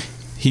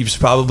 he's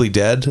probably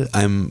dead.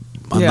 I'm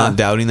not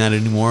doubting that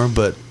anymore,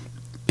 but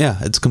yeah,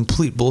 it's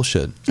complete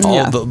bullshit.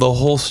 The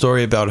whole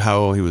story about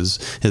how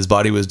his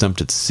body was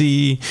dumped at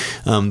sea,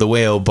 the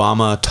way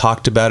Obama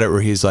talked about it,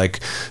 where he's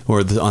like,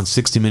 on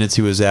 60 Minutes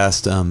he was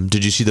asked,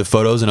 did you see the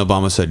photos? And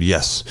Obama said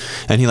yes,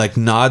 and he like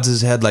nods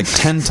his head like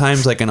 10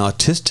 times like an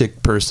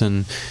autistic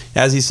person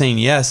as he's saying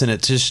yes, and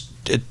it just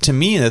to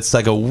me, it's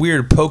like a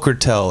weird poker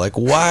tell. Like,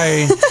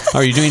 why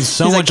are you doing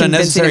so much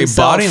unnecessary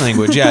body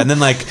language? Yeah, and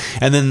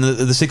then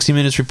the 60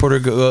 Minutes reporter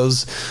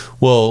goes,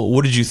 "Well,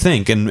 what did you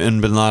think?" And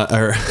Bin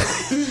Laden,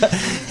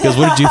 he goes,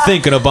 "What did you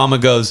think?" And Obama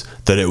goes,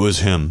 "That it was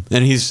him."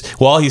 And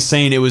while he's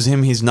saying it was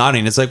him, he's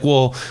nodding. It's like,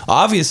 well,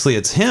 obviously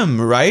it's him,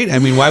 right? I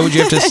mean, why would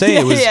you have to say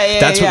it was?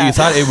 That's what you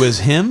thought it was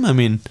him. I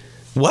mean,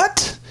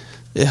 what?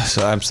 Yeah,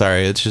 so I'm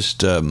sorry. It's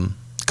just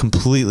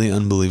completely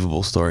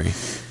unbelievable story.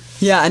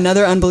 Yeah,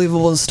 another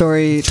unbelievable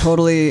story,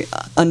 totally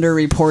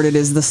underreported,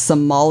 is the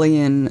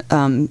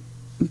Somalian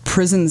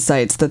prison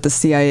sites that the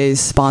CIA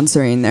is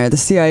sponsoring there. The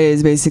CIA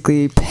is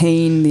basically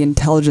paying the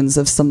intelligence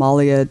of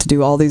Somalia to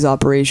do all these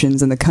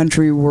operations, and the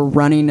country were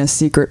running a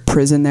secret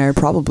prison there,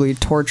 probably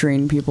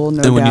torturing people,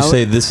 no doubt. And when you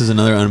say this is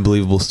another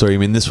unbelievable story, I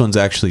mean, this one's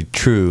actually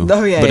true.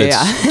 Oh, yeah, but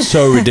it's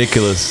so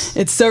ridiculous.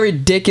 It's so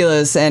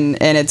ridiculous, and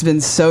it's been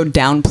so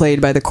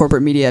downplayed by the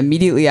corporate media.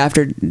 Immediately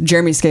after,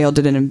 Jeremy Scahill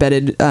did an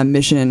embedded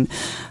mission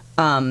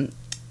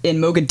in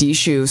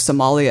Mogadishu,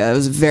 Somalia. It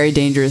was a very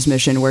dangerous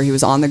mission where he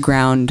was on the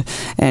ground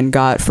and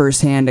got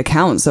firsthand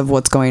accounts of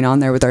what's going on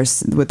there with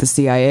the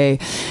CIA.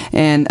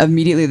 And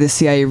immediately the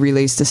CIA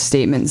released a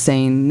statement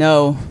saying,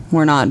 no,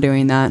 we're not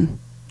doing that.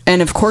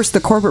 And of course,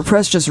 the corporate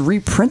press just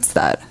reprints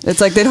that. It's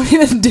like they don't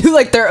even do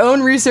like their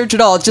own research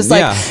at all. It's just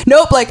like,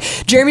 nope, like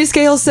Jeremy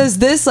Scahill says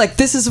this, like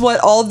this is what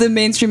all the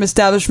mainstream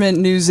establishment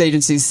news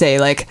agencies say.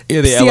 Like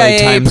the CIA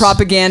LA Times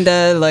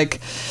propaganda,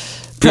 like...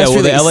 Yeah,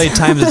 well, the LA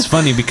Times is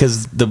funny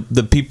because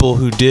the people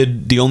who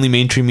did the only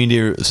mainstream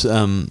media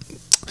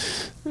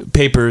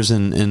papers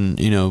and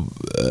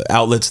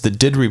outlets that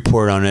did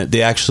report on it,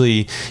 they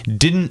actually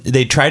didn't.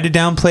 They tried to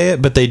downplay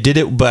it, but they did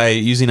it by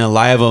using a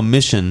lie of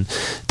omission.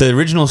 The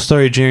original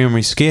story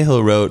Jeremy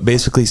Scahill wrote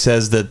basically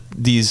says that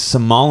these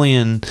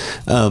Somalian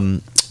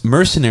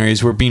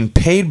mercenaries were being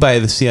paid by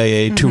the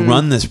CIA to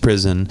run this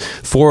prison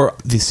for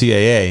the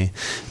CIA.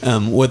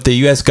 What the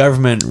U.S.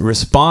 government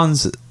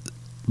responds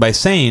by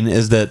saying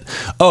is that,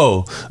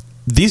 oh,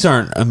 these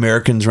aren't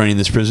Americans running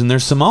this prison, they're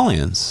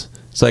Somalians.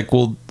 It's like,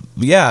 well,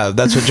 yeah,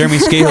 that's what Jeremy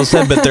Scahill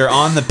said, but they're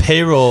on the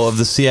payroll of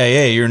the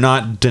CIA. You're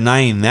not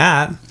denying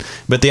that.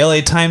 But the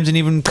LA Times didn't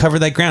even cover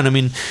that ground. I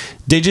mean,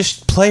 they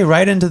just play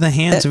right into the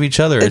hands of each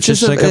other. It's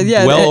just like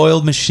a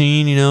well-oiled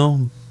machine, you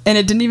know. And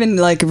it didn't even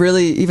like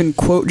really even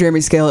quote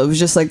Jeremy Scahill. It was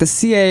just like the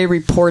CIA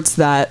reports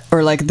that,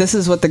 or like this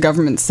is what the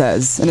government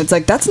says, and it's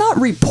like that's not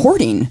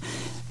reporting.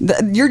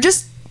 You're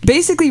just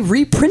basically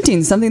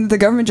reprinting something that the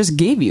government just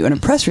gave you in a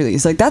press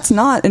release. Like that's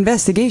not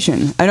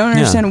investigation. I don't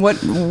understand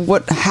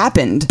what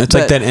happened. It's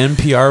like that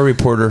NPR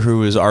reporter who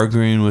was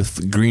arguing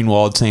with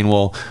Greenwald, saying,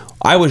 "Well,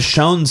 I was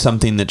shown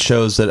something that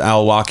shows that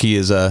al-Awlaki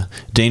is a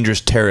dangerous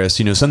terrorist.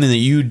 You know, something that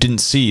you didn't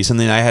see,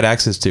 something I had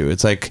access to."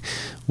 It's like,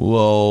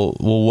 well,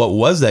 what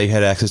was that you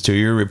had access to?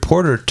 You're a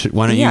reporter.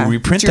 Why don't you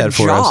reprint that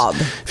for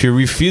us? If you're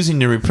refusing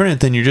to reprint it,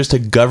 then you're just a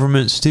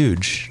government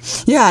stooge.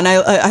 Yeah, and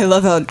I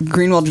love how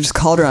Greenwald just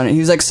called her on it. He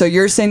was like, so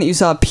you're saying that you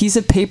saw a piece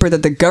of paper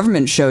that the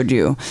government showed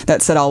you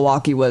that said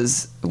al-Awlaki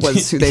was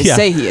who they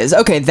say he is.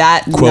 Okay,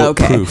 that... Quote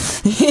okay.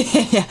 proof.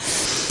 Yeah.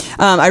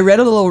 I read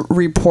a little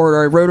report,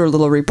 or I wrote a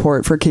little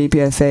report for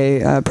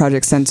KPFA,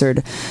 Project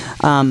Censored.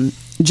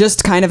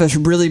 Just kind of a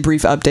really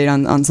brief update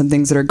on some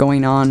things that are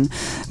going on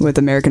with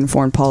American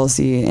foreign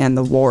policy and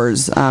the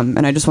wars.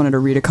 And I just wanted to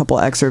read a couple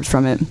excerpts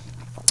from it.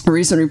 A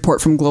recent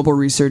report from Global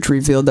Research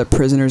revealed that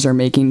prisoners are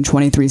making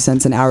 23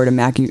 cents an hour to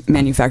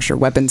manufacture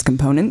weapons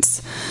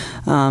components,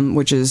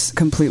 which is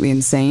completely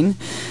insane.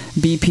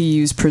 BP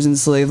used prison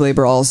slave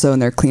labor also in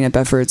their cleanup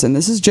efforts. And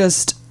this is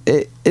just,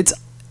 it's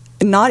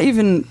not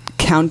even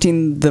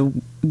counting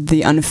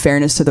the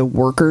unfairness to the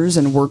workers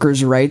and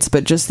workers' rights,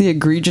 but just the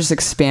egregious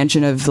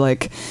expansion of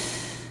like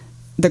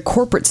the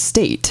corporate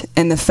state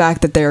and the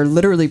fact that they're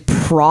literally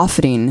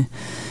profiting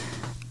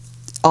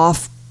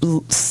off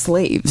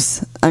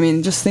slaves. I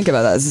mean, just think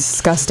about that. It's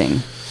disgusting.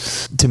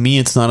 To me,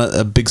 it's not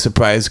a big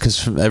surprise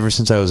because ever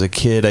since I was a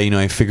kid,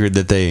 I figured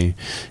that they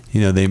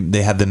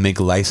had to make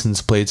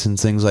license plates and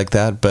things like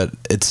that. But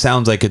it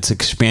sounds like it's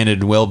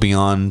expanded well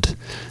beyond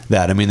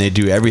that. I mean, they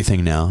do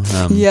everything now.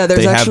 Yeah,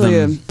 there's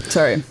actually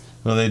sorry.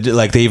 Well,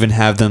 they even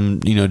have them,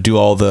 do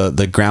all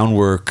the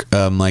groundwork,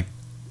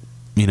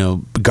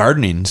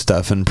 gardening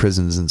stuff in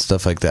prisons and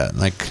stuff like that.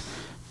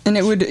 And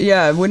it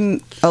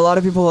wouldn't. A lot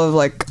of people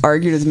have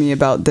argued with me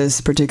about this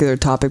particular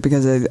topic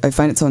because I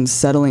find it so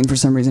unsettling for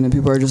some reason. And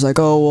people are just like,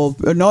 oh,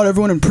 well, not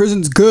everyone in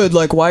prison's good.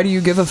 Like, why do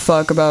you give a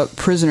fuck about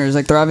prisoners?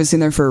 Like, they're obviously in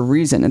there for a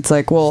reason. It's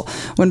like, well,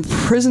 when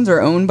prisons are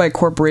owned by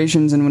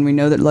corporations and when we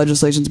know that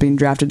legislation's being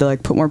drafted to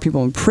put more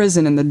people in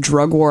prison and the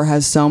drug war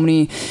has so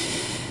many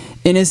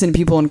innocent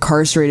people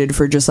incarcerated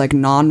for just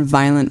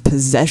non-violent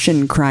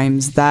possession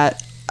crimes,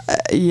 that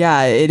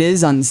it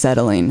is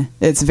unsettling.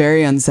 It's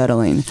very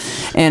unsettling.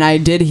 And I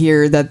did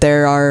hear that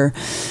there are,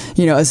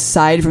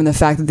 aside from the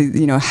fact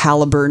that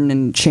Halliburton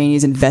and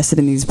Cheney's invested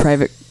in these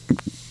private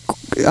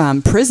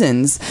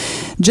prisons,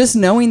 just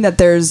knowing that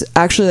there's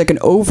actually an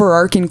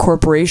overarching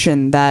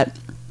corporation that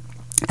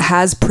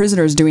has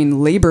prisoners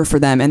doing labor for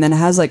them and then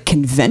has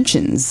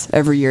conventions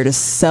every year to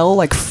sell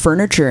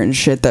furniture and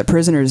shit that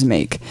prisoners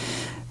make.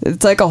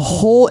 It's a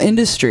whole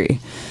industry.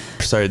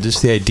 Sorry,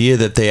 just the idea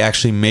that they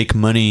actually make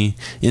money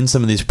in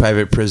some of these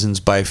private prisons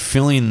by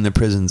filling the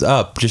prisons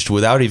up just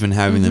without even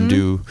having them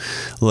do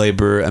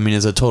labor, I mean,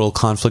 is a total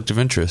conflict of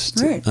interest.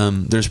 Right.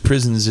 There's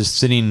prisons just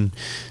sitting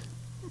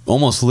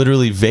almost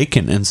literally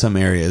vacant in some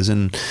areas,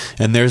 and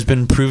there's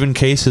been proven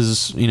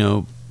cases,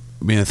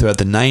 throughout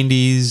the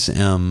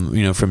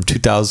 90s, from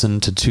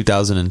 2000 to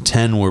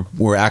 2010,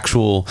 where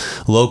actual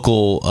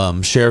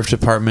local sheriff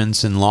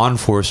departments and law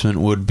enforcement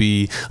would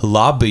be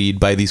lobbied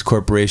by these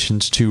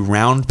corporations to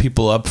round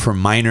people up for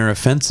minor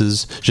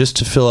offenses just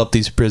to fill up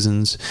these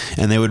prisons,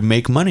 and they would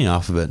make money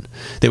off of it.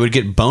 They would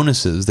get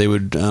bonuses. They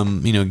would,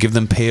 give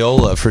them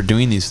payola for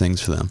doing these things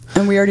for them.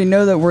 And we already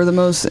know that we're the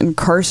most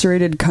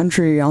incarcerated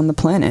country on the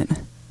planet.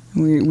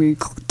 We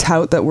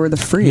tout that we're the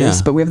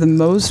freest, but we have the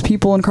most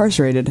people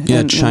incarcerated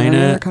in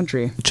every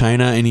country.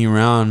 China and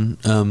Iran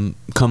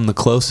come the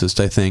closest,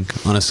 I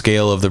think, on a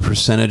scale of the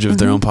percentage of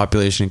their own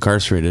population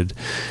incarcerated.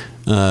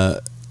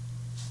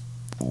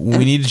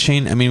 We need to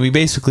change. I mean, we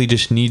basically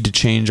just need to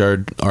change our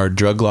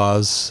drug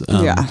laws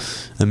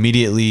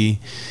immediately,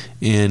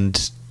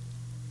 and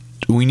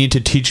we need to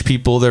teach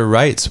people their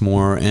rights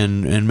more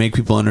and make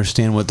people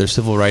understand what their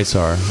civil rights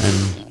are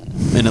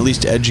and at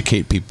least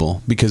educate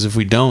people, because if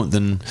we don't,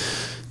 then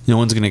no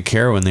one's going to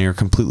care when they are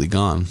completely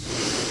gone.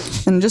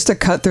 And just to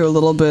cut through a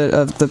little bit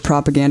of the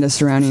propaganda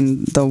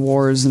surrounding the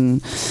wars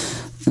and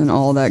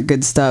all that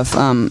good stuff,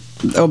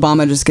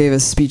 Obama just gave a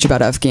speech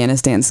about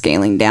Afghanistan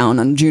scaling down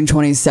on June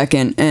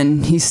 22nd,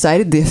 and he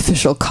cited the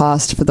official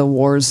cost for the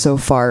wars so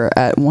far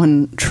at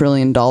 $1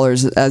 trillion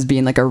as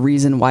being a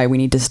reason why we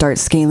need to start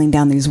scaling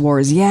down these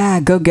wars.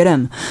 Yeah, go get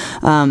them.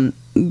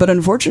 But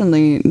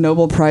unfortunately,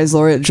 Nobel Prize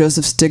laureate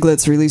Joseph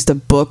Stiglitz released a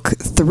book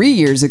 3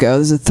 years ago.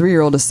 This is a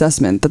 3-year-old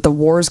assessment that the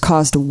wars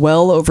cost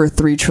well over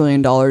 $3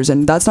 trillion.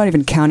 And that's not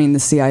even counting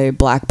the CIA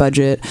black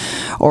budget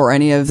or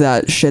any of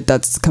that shit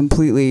that's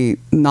completely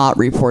not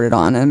reported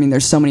on. I mean,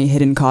 there's so many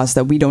hidden costs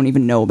that we don't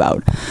even know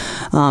about.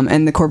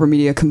 And the corporate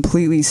media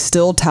completely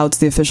still touts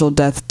the official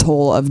death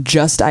toll of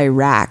just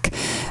Iraq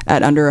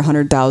at under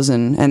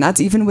 100,000. And that's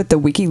even with the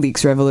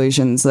WikiLeaks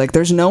revelations. Like,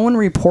 there's no one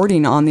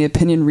reporting on the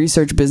opinion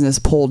research business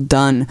poll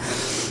done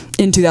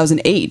in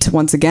 2008,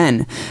 once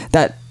again,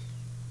 that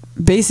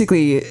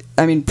basically,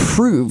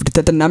 proved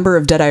that the number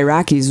of dead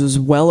Iraqis was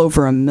well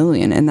over 1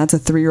 million, and that's a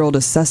 3-year-old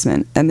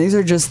assessment. And these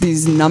are just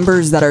these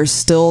numbers that are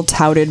still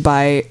touted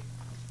by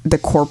the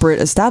corporate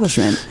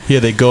establishment.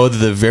 Yeah, they go to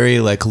the very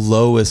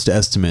lowest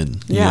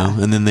estimate, you know,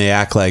 and then they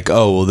act like,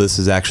 oh, well, this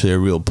is actually a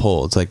real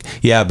poll. It's like,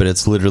 yeah, but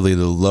it's literally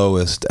the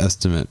lowest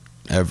estimate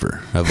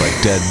ever of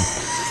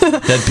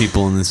dead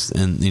people in this,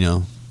 and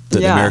that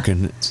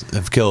Americans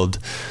have killed.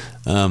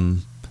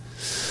 And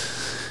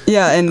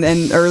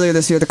earlier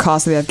this year, the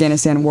cost of the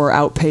Afghanistan war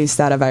outpaced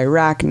that of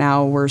Iraq.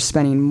 Now we're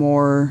spending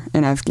more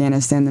in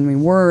Afghanistan than we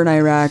were in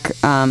Iraq.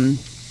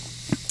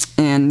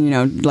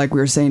 And, like we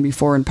were saying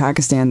before, in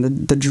Pakistan,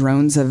 the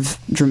drones have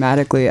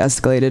dramatically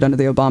escalated under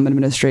the Obama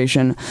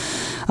administration.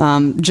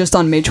 Just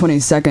on May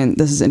 22nd,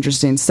 this is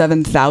interesting,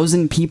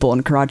 7,000 people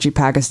in Karachi,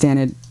 Pakistan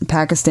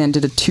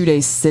did a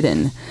 2-day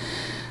sit-in.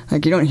 You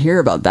don't hear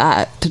about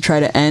that, to try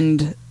to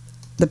end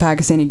the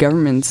Pakistani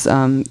government's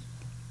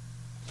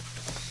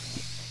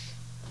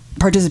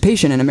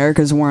participation in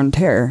America's war on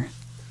terror.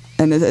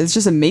 And it's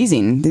just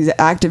amazing. These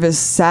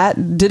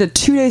activists did a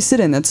 2-day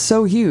sit-in. That's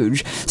so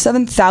huge.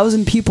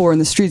 7,000 people were in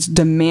the streets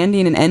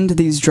demanding an end to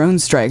these drone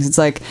strikes. It's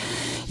like,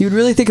 you would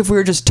really think if we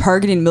were just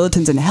targeting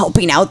militants and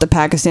helping out the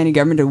Pakistani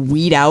government to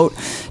weed out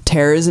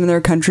terrorism in their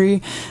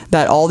country,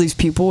 that all these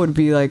people would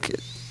be a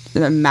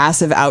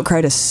massive outcry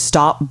to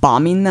stop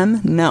bombing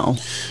them. No,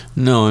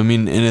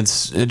 and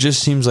it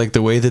just seems like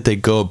the way that they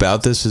go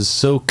about this is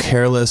so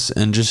careless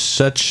and just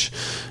such,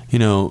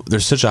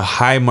 there's such a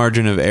high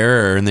margin of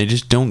error, and they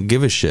just don't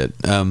give a shit.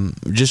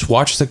 Just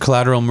watch the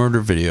Collateral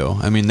Murder video.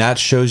 That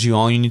shows you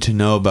all you need to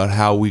know about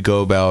how we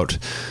go about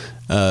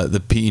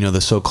the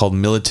so-called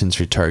militants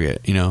we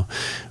target.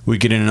 We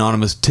get an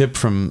anonymous tip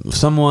from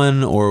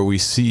someone, or we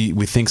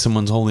think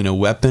someone's holding a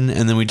weapon,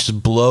 and then we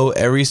just blow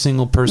every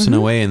single person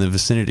away in the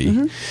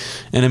vicinity.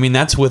 And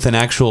that's with an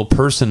actual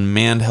person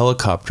manned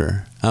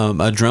helicopter.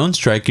 A drone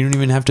strike, you don't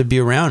even have to be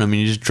around.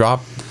 You just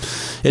drop.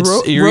 You're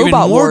Robot even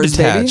more wars,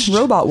 detached. baby.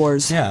 Robot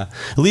wars. Yeah.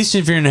 At least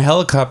if you're in a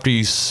helicopter,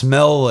 you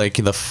smell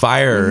the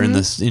fire and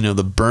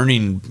the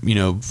burning,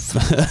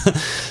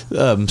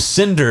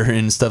 cinder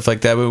and stuff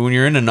like that. But when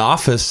you're in an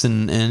office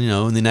and in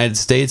the United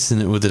States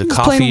and with a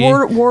coffee,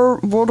 playing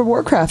World of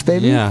Warcraft,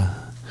 baby. Yeah.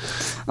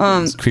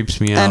 It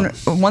creeps me out.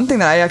 And one thing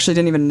that I actually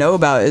didn't even know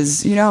about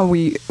is,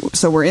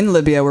 we're in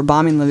Libya, we're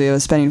bombing Libya,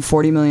 spending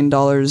 $40 million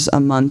a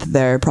month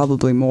there,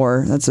 probably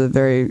more. That's a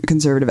very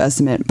conservative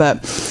estimate.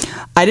 But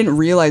I didn't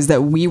realize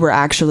that we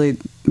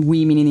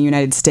meaning the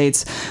United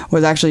States,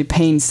 was actually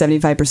paying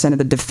 75% of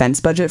the defense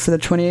budget for the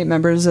 28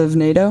 members of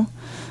NATO.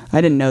 I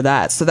didn't know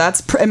that. So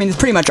that's, it's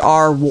pretty much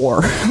our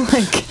war.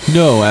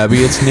 No, Abby,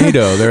 it's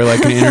NATO. They're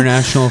like an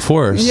international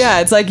force.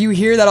 Yeah, it's like you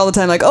hear that all the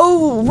time,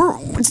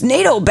 it's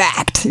NATO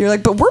backed. You're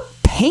like, but we're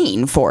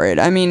paying for it.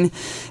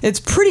 It's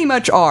pretty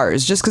much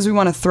ours, just because we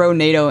want to throw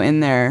NATO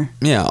in there.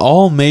 Yeah,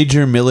 all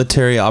major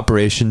military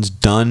operations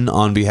done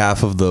on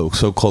behalf of the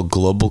so-called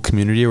global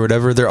community or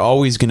whatever, they're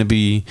always going to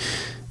be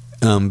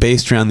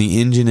based around the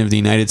engine of the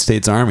United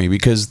States Army,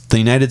 because the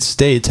United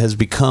States has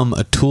become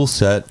a tool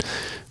set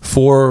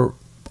for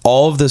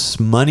all of this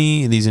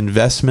money, these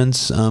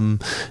investments.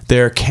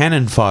 They're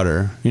cannon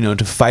fodder,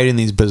 to fight in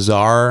these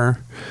bizarre,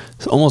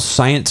 almost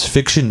science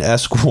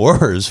fiction-esque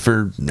wars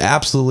for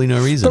absolutely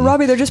no reason. But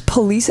Robbie, they're just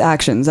police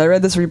actions. I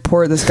read this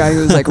report, this guy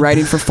who was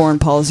writing for Foreign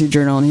Policy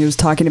Journal, and he was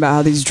talking about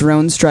how these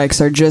drone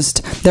strikes are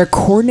they're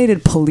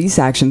coordinated police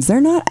actions.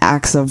 They're not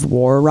acts of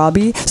war,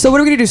 Robbie. So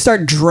what are we going to do,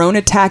 start drone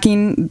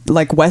attacking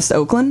West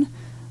Oakland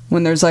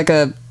when there's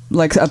a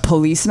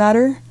police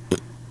matter?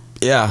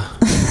 Yeah.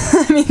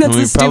 That's and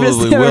we the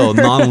probably thing will.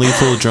 ever.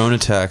 Non-lethal drone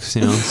attacks,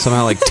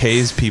 somehow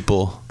tase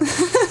people.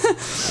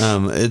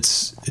 And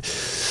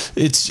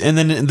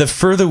then the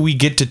further we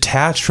get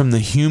detached from the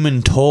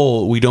human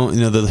toll,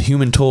 the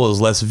human toll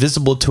is less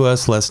visible to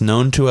us, less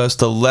known to us,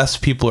 the less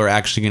people are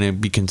actually going to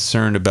be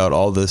concerned about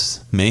all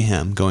this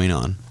mayhem going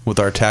on with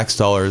our tax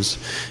dollars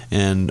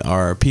and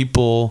our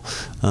people,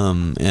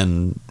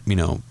 and,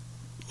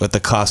 at the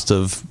cost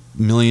of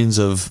millions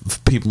of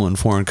people in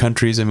foreign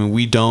countries.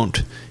 We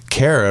don't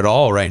care at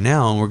all right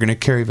now, and we're going to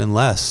care even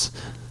less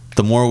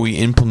the more we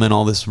implement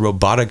all this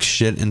robotic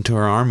shit into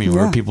our army,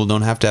 where people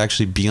don't have to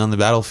actually be on the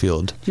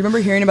battlefield. Do you remember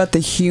hearing about the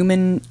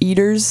human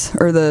eaters,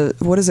 or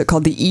what is it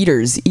called? The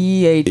eaters,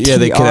 EATR. Yeah,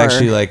 they could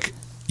actually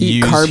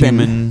use carbon.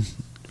 human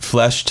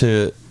flesh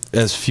to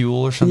as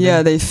fuel or something.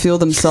 Yeah, they fuel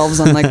themselves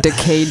on like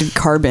decayed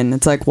carbon.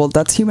 It's like, well,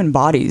 that's human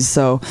bodies.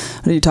 So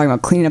what are you talking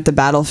about? Cleaning up the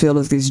battlefield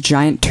with these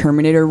giant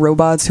Terminator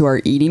robots who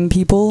are eating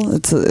people?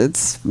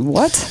 It's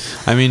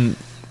what? I mean,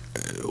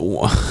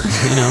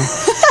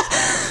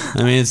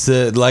 I mean, it's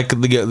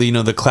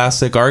the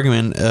classic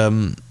argument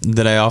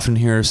that I often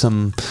hear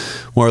some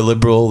more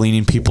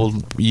liberal-leaning people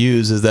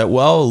use is that,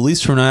 well, at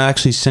least we're not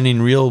actually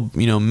sending real,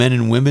 men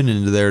and women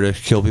into there to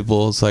kill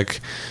people. It's like,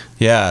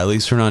 yeah, at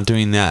least we're not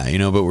doing that,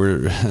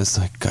 but it's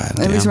like, God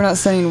damn. At least we're not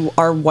sending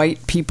our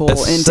white people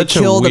in to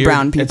kill the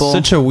brown people.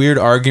 It's such a weird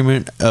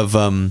argument of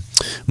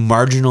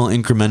marginal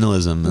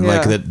incrementalism, and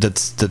like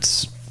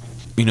that's.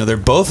 They're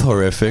both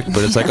horrific, but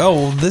it's like, oh,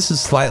 well, this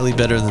is slightly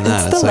better than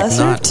that. It's the like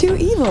lesser of two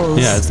evils.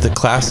 Yeah, it's the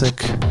classic.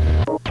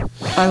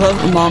 I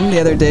love Mom the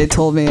other day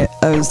told me,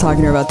 I was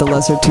talking to her about the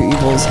lesser of two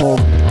evils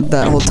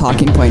that whole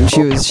talking point,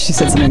 and she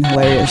said something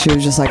hilarious. She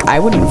was just like, I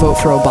wouldn't vote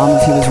for Obama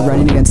if he was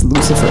running against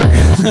Lucifer.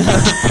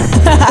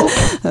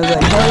 I was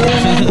like, hell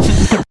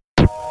yeah.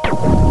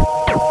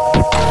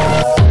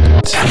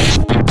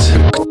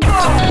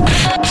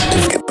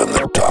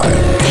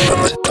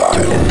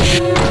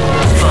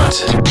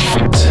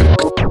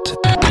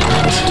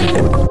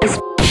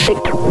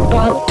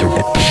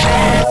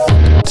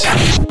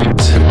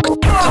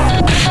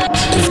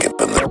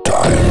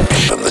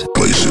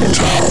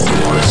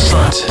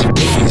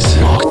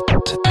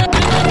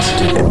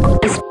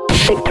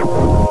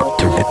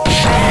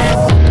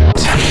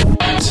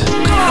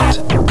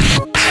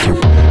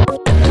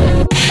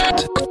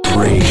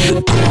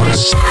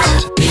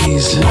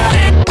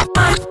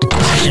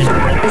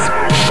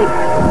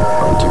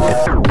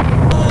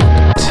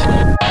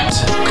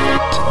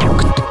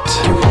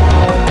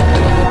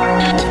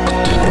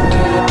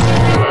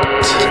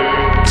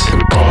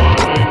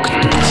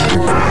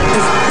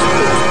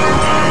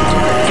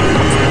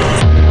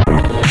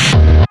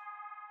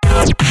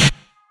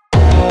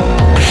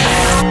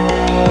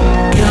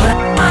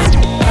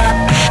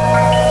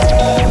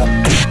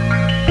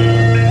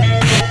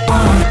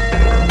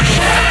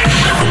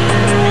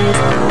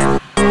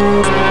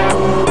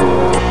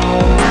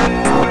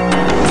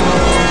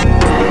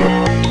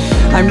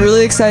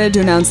 Excited to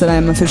announce that I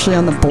am officially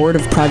on the board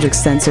of Project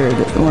Censored,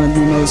 one of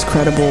the most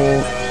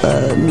credible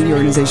media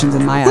organizations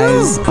in my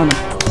eyes on the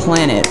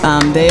planet.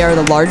 They are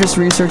the largest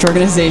research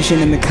organization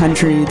in the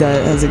country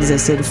that has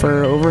existed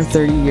for over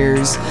 30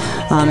 years,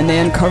 and they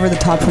uncover the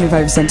top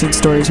 25 censored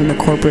stories from the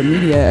corporate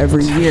media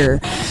every year.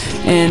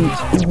 And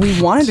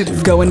we wanted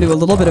to go into a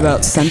little bit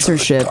about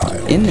censorship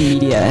in the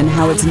media and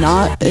how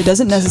it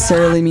doesn't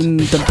necessarily mean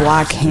the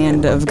black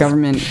hand of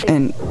government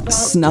and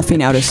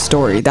snuffing out a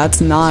story.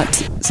 That's not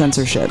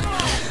censorship.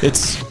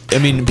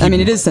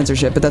 It is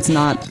censorship, but that's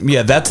not.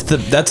 Yeah, that's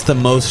the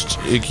most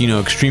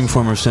extreme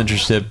form of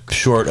censorship,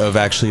 short of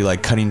actually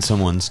like cutting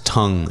someone's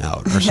tongue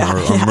out or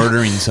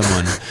murdering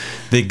someone.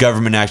 The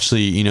government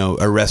actually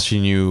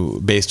arresting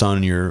you based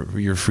on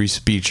your free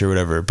speech or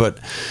whatever. But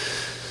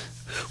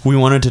we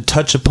wanted to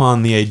touch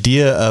upon the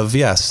idea of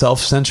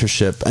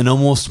self-censorship, an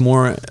almost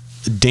more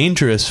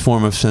dangerous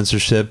form of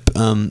censorship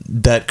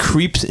that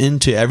creeps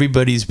into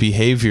everybody's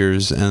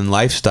behaviors and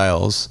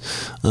lifestyles,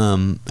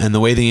 and the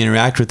way they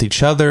interact with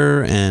each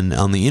other and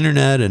on the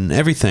internet, and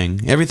everything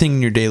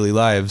in your daily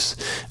lives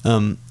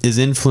is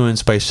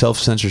influenced by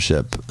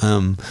self-censorship.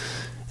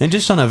 And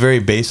just on a very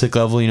basic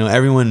level,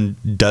 everyone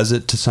does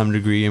it to some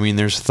degree. I mean,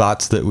 there's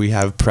thoughts that we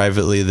have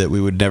privately that we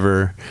would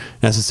never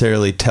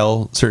necessarily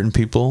tell certain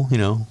people,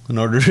 in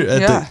order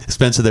at the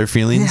expense of their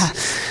feelings. Yeah.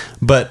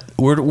 But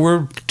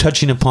we're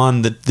touching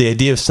upon the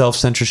idea of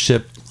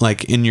self-censorship,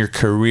 like in your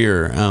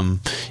career,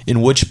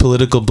 in which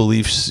political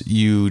beliefs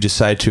you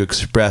decide to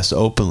express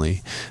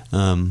openly,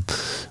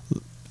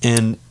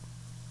 and.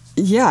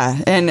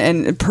 Yeah,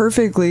 and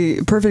perfect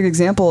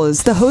example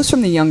is the host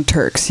from the Young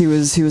Turks. He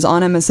was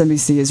on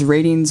MSNBC. His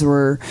ratings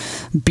were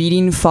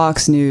beating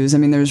Fox News. I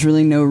mean, there's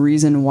really no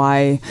reason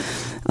why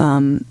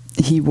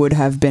he would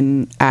have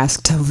been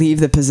asked to leave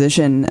the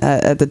position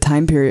at the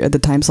time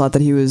slot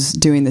that he was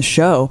doing the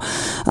show.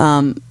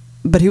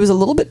 But he was a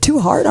little bit too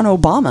hard on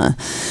Obama.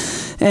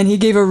 And he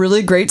gave a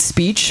really great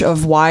speech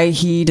of why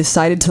he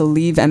decided to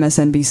leave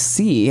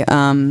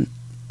MSNBC.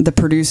 The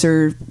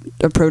producer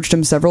approached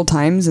him several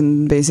times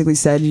and basically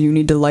said, you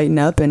need to lighten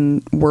up,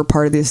 and we're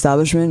part of the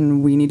establishment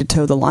and we need to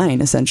toe the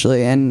line,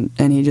 essentially. And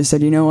he just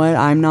said, you know what,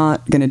 I'm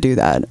not going to do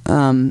that.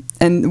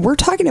 And we're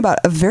talking about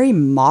a very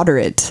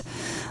moderate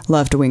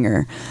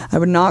left-winger. I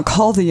would not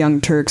call the Young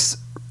Turks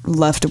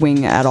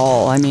left-wing at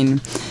all. I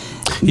mean,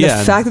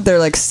 the fact that they're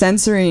like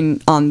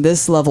censoring on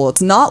this level,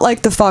 it's not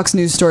like the Fox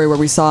News story where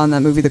we saw in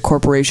that movie, The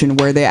Corporation,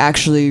 where they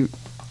actually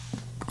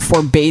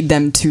forbade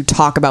them to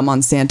talk about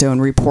Monsanto and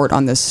report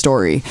on this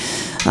story.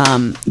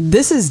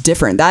 This is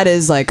different. That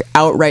is like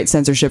outright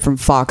censorship from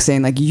Fox,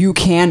 saying like, you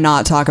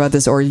cannot talk about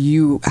this, or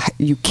you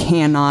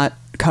cannot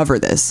cover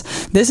this.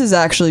 This is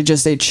actually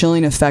just a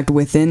chilling effect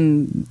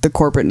within the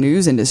corporate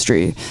news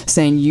industry,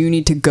 saying you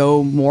need to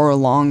go more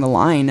along the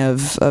line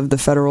of the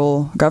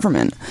federal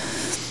government.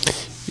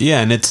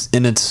 Yeah, and it's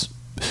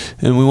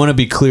And we want to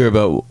be clear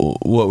about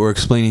what we're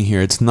explaining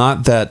here. It's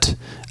not that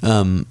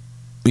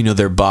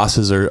their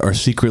bosses are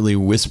secretly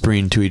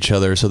whispering to each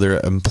other so their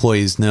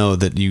employees know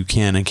that you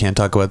can and can't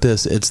talk about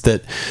this. It's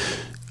that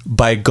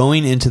by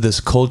going into this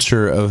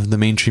culture of the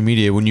mainstream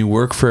media, when you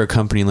work for a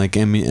company like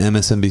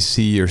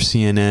MSNBC or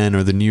CNN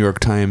or the New York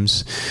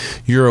Times,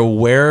 you're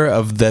aware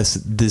of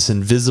this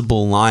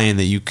invisible line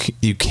that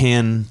you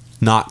can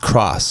not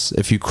cross.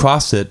 If you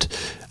cross it,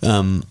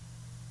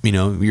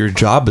 your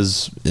job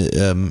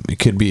it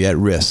could be at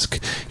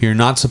risk. You're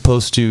not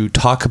supposed to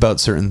talk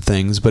about certain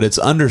things, but it's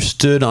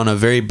understood on a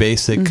very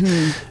basic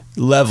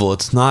level.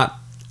 It's not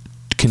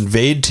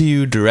conveyed to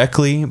you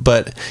directly,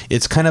 but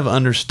it's kind of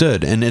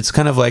understood. And it's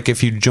kind of like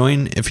if you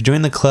join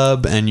the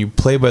club and you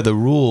play by the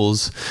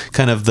rules,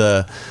 kind of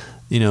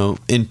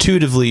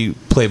intuitively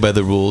play by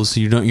the rules.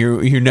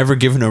 You're never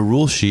given a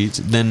rule sheet,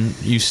 then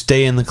you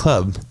stay in the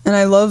club. And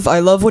I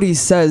love what he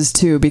says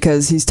too,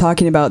 because he's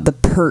talking about the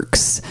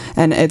perks,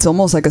 and it's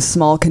almost like a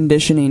small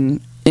conditioning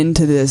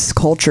into this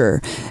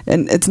culture.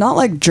 And it's not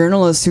like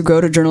journalists who go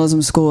to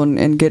journalism school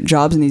and get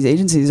jobs in these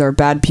agencies are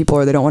bad people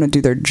or they don't want to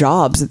do their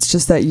jobs. It's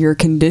just that you're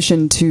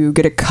conditioned to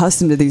get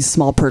accustomed to these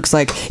small perks,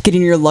 like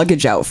getting your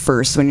luggage out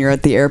first when you're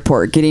at the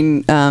airport,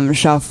 getting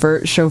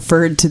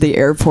chauffeured to the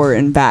airport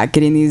and back,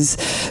 getting these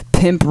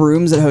pimp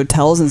rooms at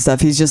hotels and stuff.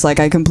 He's just like,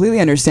 I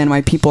completely understand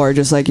why people are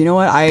just like, you know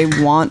what, I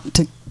want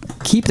to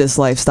keep this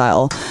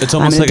lifestyle. It's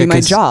almost like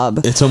my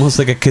job. It's almost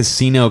like a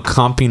casino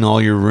comping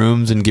all your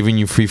rooms and giving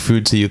you free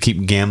food so you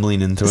keep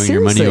gambling and throwing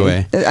your money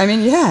away. I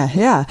mean,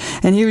 yeah.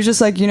 And he was just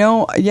like,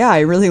 I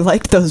really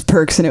liked those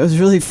perks, and it was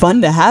really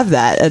fun to have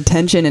that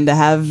attention and to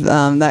have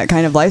that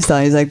kind of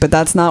lifestyle. He's like, but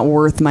that's not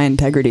worth my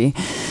integrity.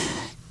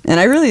 And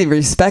I really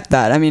respect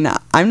that. I mean,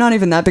 I'm not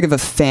even that big of a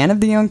fan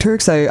of the Young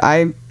Turks.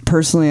 I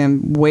personally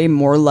am way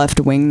more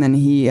left-wing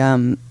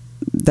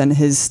than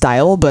his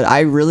style, but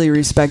I really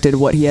respected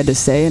what he had to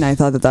say, and I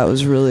thought that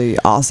was really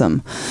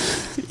awesome.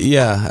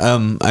 Yeah,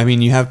 I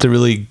mean, you have to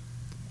really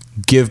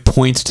give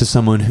points to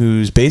someone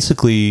who's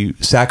basically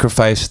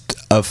sacrificed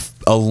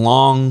a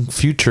long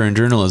future in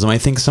journalism. I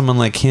think someone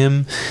like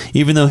him,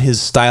 even though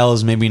his style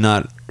is maybe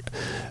not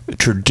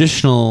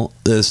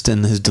traditionalist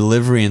in his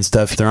delivery and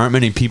stuff, there aren't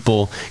many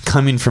people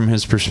coming from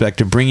his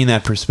perspective, bringing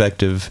that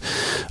perspective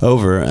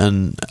over.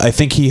 And I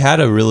think he had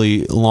a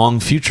really long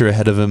future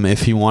ahead of him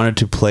if he wanted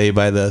to play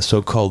by the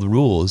so-called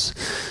rules.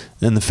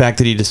 And the fact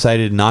that he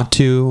decided not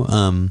to,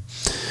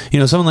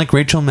 someone like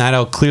Rachel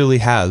Maddow clearly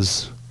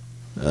has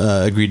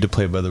agreed to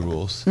play by the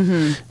rules.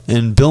 Mm-hmm.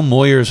 And Bill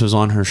Moyers was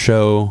on her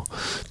show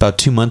about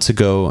 2 months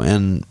ago,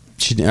 and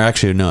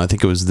I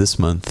think it was this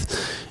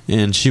month.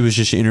 And she was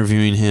just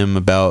interviewing him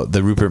about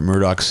the Rupert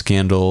Murdoch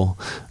scandal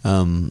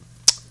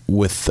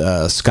with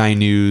Sky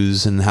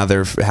News and how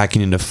they're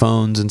hacking into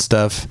phones and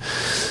stuff.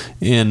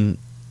 And,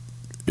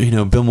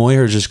 Bill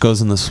Moyer just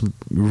goes on this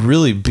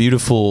really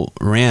beautiful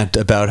rant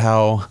about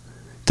how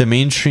the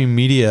mainstream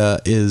media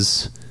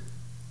is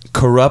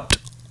corrupt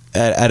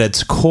at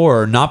its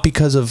core, not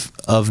because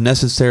of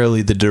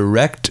necessarily the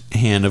direct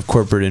hand of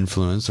corporate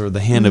influence or the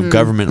hand of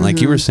government, like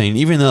you were saying,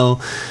 even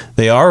though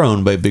they are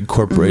owned by big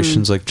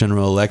corporations like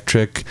General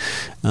Electric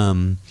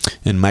and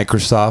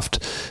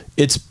Microsoft.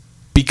 It's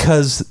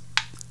because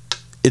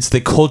it's the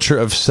culture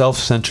of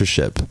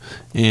self-censorship.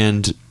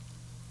 And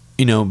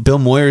Bill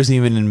Moyers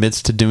even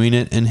admits to doing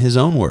it in his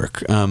own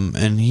work,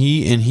 and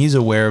he's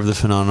aware of the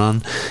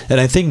phenomenon. And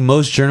I think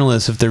most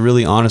journalists, if they're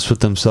really honest with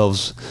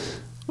themselves,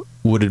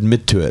 would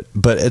admit to it.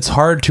 But it's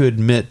hard to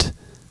admit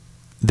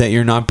that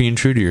you're not being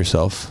true to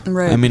yourself.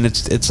 Right. I mean,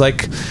 it's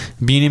like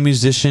being a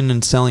musician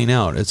and selling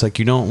out. It's like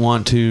you don't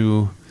want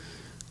to,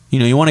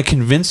 you want to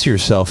convince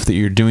yourself that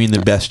you're doing the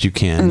best you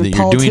can, and that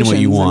you're doing what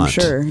you want.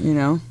 I'm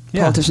sure,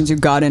 politicians who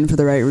got in for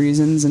the right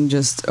reasons, and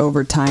just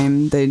over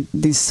time,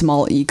 these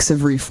small ekes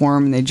of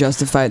reform, and they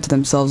justify it to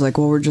themselves like,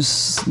 well, we're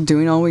just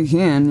doing all we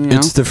can.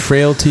 It's the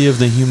frailty of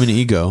the human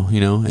ego.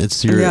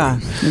 It's your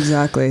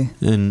exactly,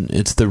 and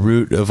it's the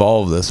root of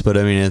all of this. But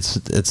I mean,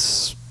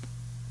 it's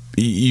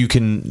you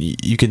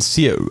can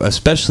see it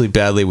especially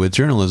badly with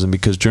journalism,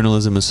 because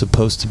journalism is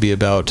supposed to be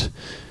about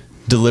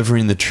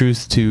delivering the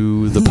truth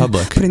to the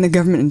public. Putting the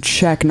government in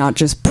check, not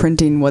just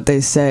printing what they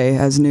say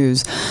as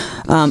news.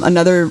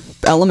 Another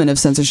element of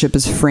censorship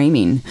is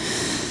framing,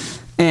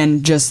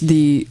 and just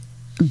the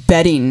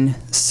betting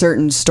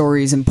certain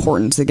stories'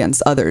 importance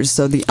against others.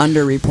 So the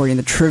underreporting,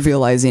 the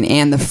trivializing,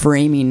 and the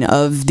framing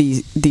of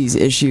these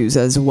issues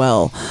as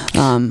well.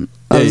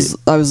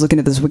 I was looking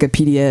at this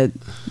Wikipedia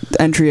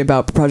entry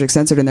about Project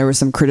Censored, and there were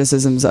some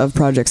criticisms of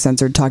Project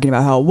Censored talking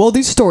about how, well,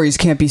 these stories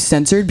can't be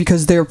censored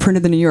because they're printed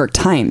in the New York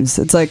Times.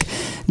 It's like,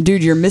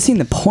 dude, you're missing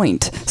the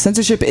point.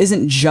 Censorship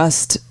isn't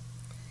just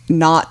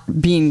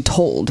not being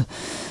told.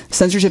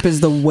 censorship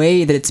is the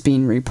way that it's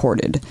being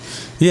reported.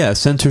 Yeah,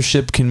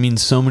 censorship can mean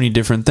so many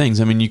different things.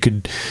 I mean, you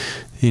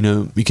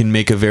can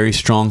make a very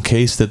strong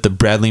case that the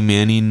Bradley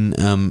Manning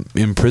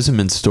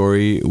imprisonment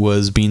story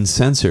was being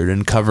censored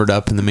and covered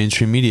up in the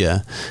mainstream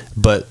media.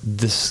 But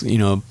this,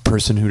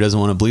 person who doesn't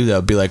want to believe that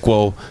would be like,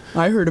 well,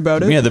 I heard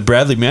about it. Yeah, the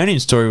Bradley Manning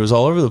story was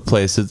all over the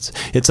place.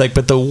 It's like,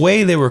 but the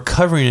way they were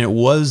covering it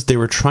was they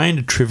were trying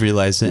to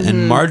trivialize it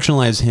and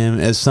marginalize him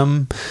as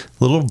some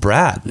little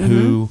brat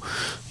who,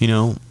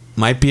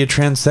 might be a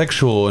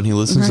transsexual and he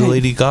listens to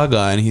Lady Gaga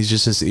and he's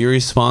just this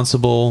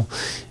irresponsible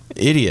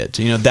idiot.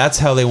 That's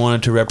how they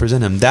wanted to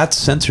represent him. That's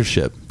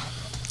censorship.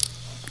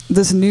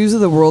 This News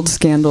of the World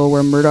scandal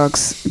where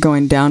Murdoch's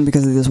going down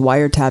because of this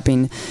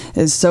wiretapping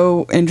is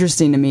so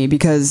interesting to me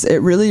because it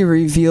really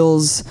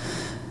reveals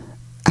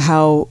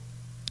how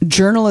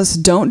journalists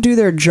don't do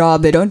their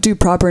job. They don't do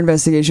proper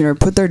investigation or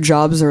put their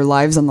jobs or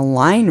lives on the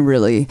line,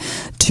 really,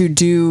 to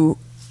do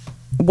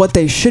what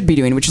they should be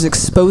doing, which is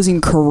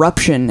exposing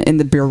corruption in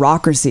the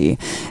bureaucracy.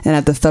 And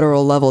at the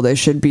federal level, they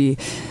should be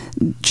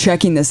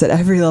checking this at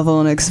every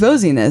level and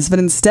exposing this. But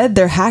instead,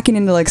 they're hacking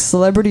into like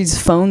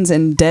celebrities' phones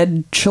and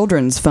dead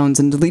children's phones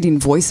and deleting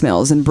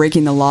voicemails and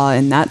breaking the law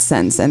in that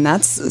sense. And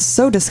that's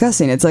so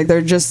disgusting. It's like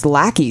they're just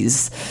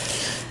lackeys.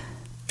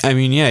 I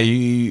mean, yeah,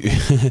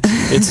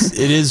 it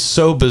is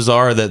so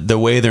bizarre that the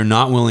way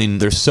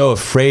they're so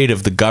afraid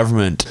of the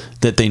government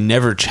that they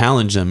never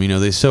challenge them.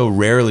 They so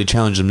rarely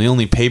challenge them. The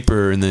only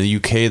paper in the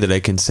UK that I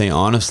can say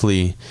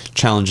honestly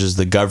challenges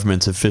the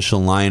government's official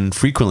line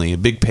frequently, a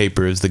big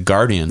paper, is The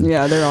Guardian.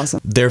 Yeah, they're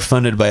awesome. They're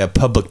funded by a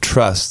public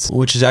trust,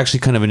 which is actually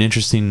kind of an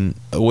interesting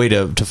way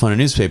to fund a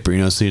newspaper,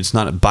 so it's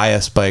not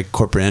biased by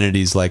corporate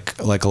entities like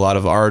a lot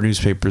of our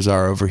newspapers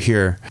are over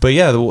here. But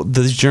yeah,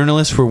 the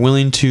journalists were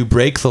willing to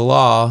break the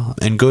law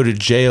and go to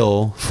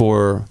jail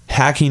for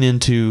hacking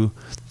into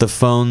the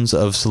phones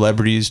of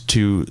celebrities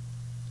to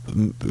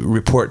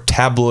report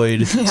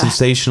tabloid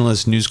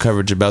sensationalist news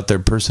coverage about their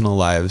personal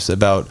lives,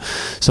 about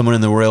someone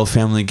in the royal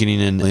family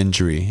getting an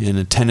injury in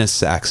a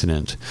tennis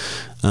accident,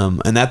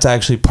 and that's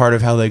actually part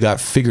of how they got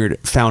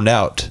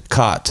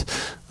caught.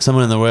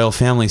 Someone in the royal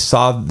family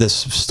saw this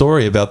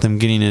story about them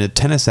getting in a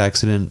tennis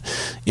accident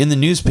in the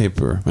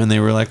newspaper, and they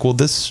were like, well,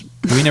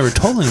 we never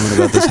told anyone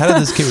about this. How did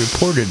this get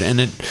reported? And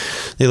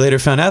they later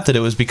found out that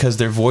it was because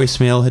their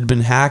voicemail had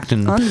been hacked,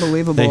 and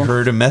unbelievable. They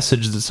heard a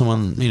message that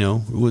someone,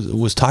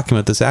 was talking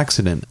about this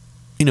accident.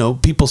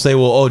 People say,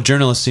 well,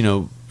 journalists,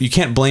 you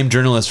can't blame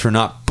journalists for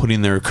not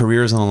putting their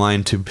careers on the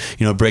line to,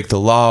 break the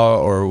law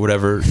or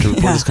whatever to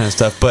report this kind of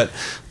stuff. But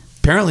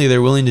apparently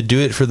they're willing to do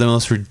it for the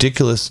most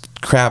ridiculous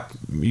crap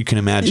you can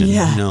imagine.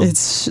 Yeah,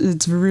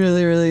 it's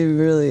really, really,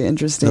 really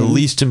interesting. The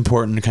least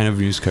important kind of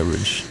news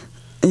coverage.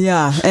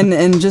 Yeah,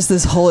 and just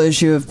this whole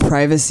issue of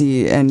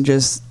privacy and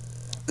just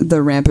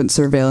the rampant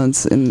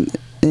surveillance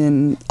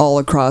in all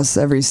across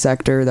every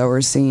sector that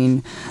we're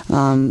seeing.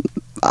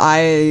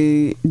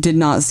 I did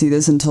not see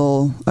this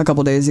until a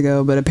couple days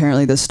ago, but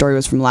apparently this story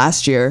was from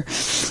last year,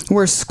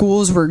 where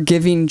schools were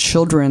giving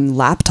children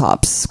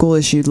laptops,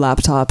 school-issued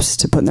laptops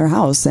to put in their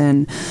house,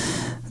 and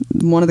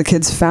one of the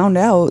kids found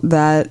out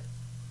that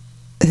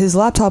his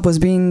laptop was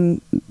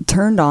being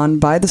turned on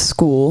by the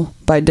school,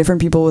 by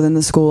different people within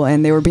the school,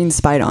 and they were being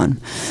spied on.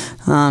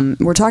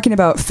 We're talking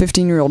about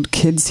 15-year-old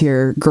kids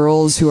here,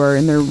 girls who are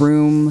in their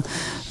room,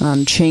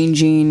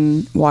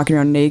 changing, walking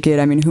around naked.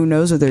 I mean, who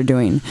knows what they're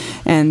doing?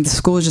 And the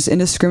school is just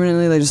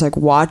indiscriminately, they're just like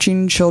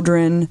watching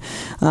children.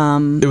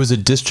 It was a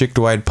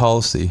district-wide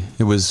policy.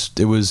 It was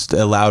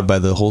allowed by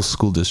the whole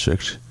school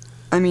district.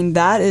 I mean,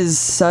 that is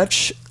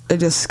such a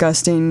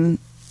disgusting,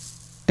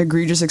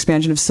 egregious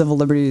expansion of civil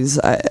liberties.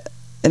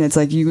 And it's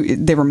like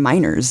they were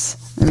minors.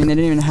 I mean, they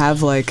didn't even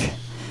have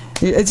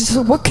it's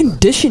just, what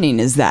conditioning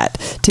is that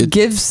to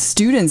give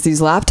students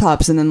these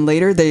laptops and then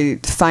later they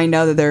find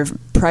out that their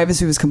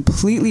privacy was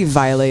completely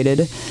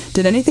violated?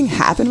 Did anything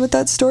happen with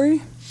that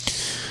story?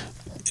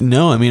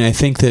 No, I mean, I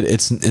think that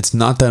it's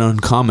not that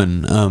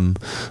uncommon.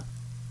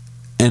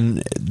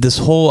 And this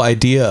whole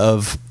idea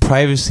of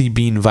privacy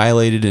being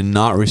violated and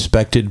not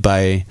respected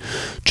by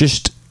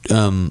just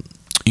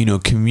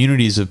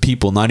communities of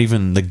people, not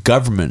even the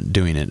government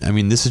doing it. I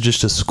mean, this is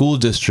just a school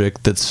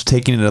district that's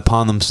taking it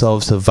upon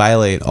themselves to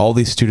violate all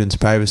these students'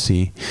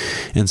 privacy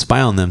and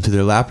spy on them through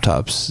their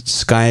laptops.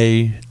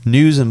 Sky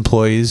News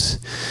employees,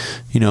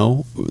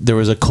 there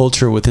was a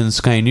culture within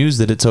Sky News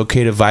that it's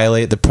okay to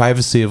violate the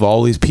privacy of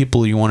all these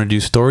people you want to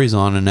do stories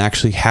on and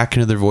actually hack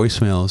into their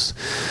voicemails.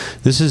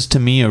 This is, to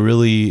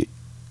me,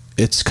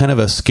 it's kind of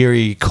a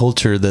scary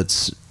culture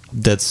that's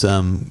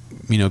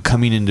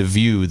coming into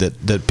view,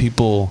 that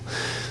people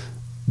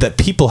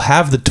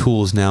have the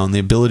tools now and the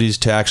abilities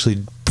to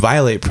actually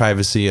violate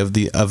privacy of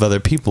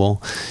other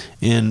people,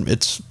 and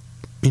it's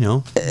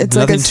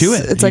nothing to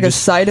it. It's like a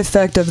side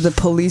effect of the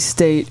police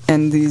state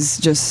and these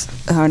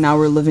just how now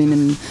we're living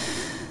in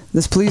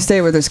This police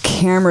state where there's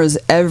cameras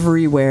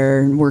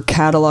everywhere. We're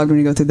cataloged when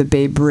you go through the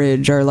Bay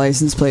Bridge. Our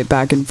license plate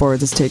back and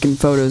forth is taken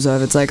photos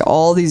of. It's like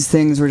all these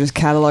things were just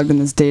cataloged in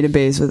this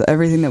database with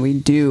everything that we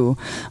do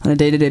on a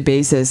day-to-day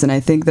basis. And I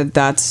think that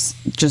that's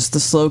just the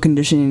slow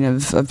conditioning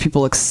of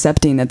people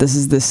accepting that this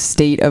is the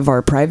state of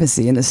our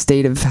privacy and the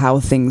state of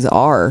how things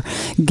are,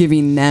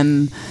 giving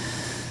them,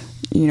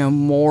 you know,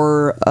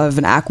 more of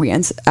an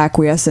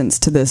acquiescence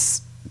to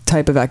this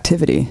type of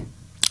activity.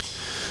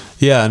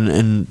 Yeah,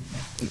 and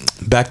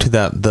back to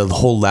the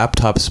whole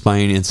laptop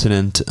spying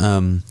incident,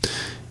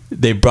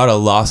 they brought a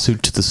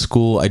lawsuit to the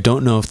school. I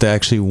don't know if they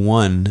actually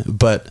won,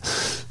 but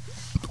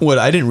what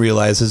I didn't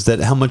realize is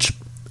that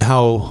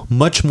how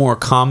much more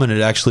common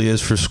it actually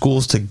is for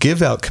schools to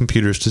give out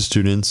computers to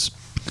students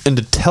and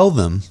to tell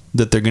them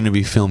that they're going to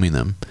be filming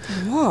them.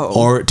 Whoa.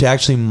 Or to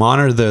actually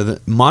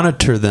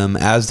monitor them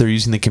as they're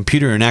using the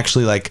computer and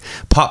actually like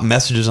pop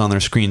messages on their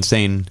screen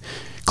saying,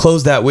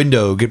 close that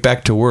window, get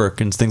back to work,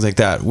 and things like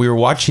that. We were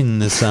watching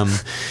this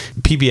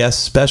PBS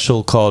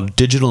special called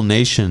Digital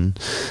Nation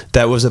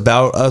that was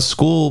about a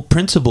school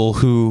principal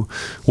who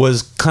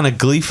was kind of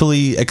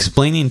gleefully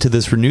explaining to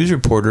this news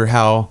reporter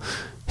how,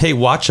 hey,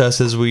 watch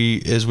us as we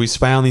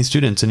spy on these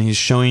students. And he's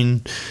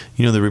showing,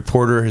 you know, the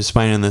reporter is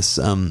spying on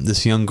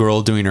this young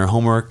girl doing her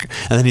homework,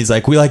 and then he's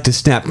like, we like to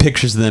snap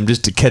pictures of them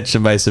just to catch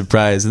them by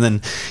surprise. And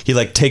then he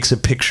like takes a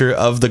picture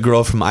of the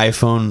girl from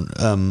iPhone,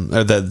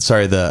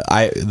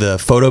 the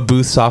photo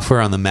booth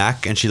software on the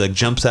Mac, and she like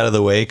jumps out of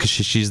the way because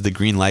she sees the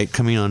green light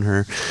coming on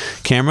her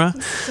camera.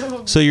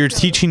 So you're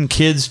teaching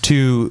kids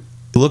to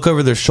look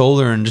over their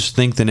shoulder and just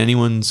think that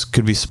anyone's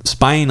could be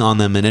spying on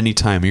them at any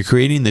time. You're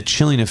creating the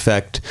chilling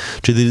effect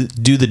to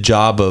do the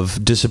job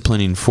of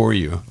disciplining for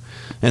you.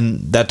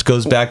 And that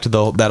goes back to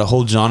that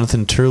whole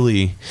Jonathan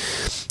Turley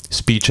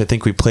speech I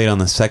think we played on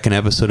the second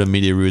episode of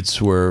Media Roots,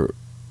 where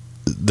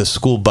the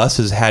school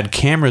buses had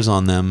cameras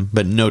on them,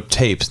 but no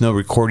tapes, no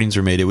recordings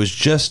were made. It was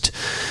just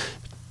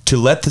to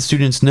let the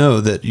students know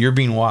that you're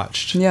being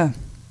watched. Yeah.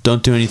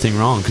 Don't do anything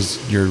wrong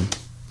because you're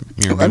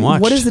being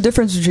watched. What is the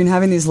difference between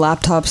having these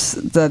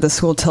laptops that the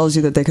school tells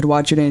you that they could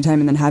watch you at any time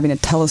and then having a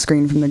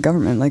telescreen from the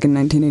government like in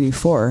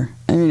 1984?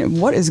 I mean,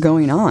 what is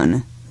going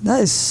on?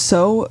 That is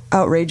so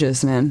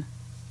outrageous, man.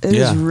 It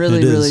is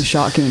really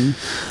shocking.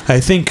 I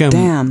think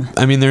damn.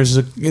 I mean, there's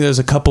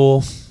a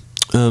couple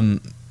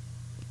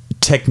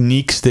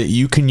techniques that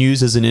you can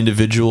use as an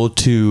individual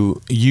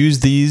to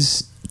use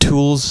these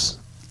tools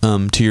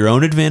to your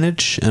own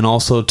advantage, and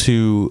also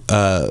to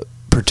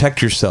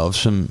protect yourselves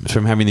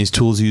from having these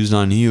tools used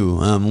on you.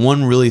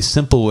 One really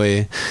simple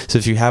way is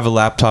if you have a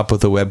laptop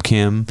with a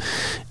webcam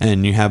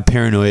and you have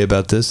paranoia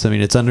about this. I mean,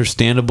 it's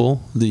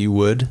understandable that you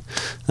would.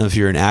 If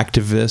you're an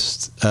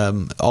activist,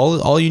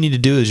 all you need to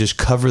do is just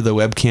cover the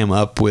webcam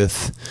up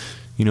with,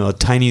 you know, a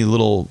tiny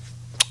little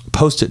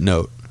Post-it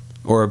note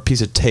or a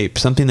piece of tape,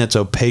 something that's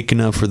opaque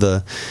enough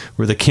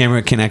where the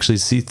camera can actually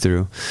see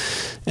through.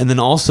 And then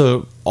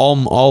also,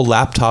 all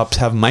laptops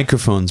have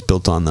microphones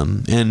built on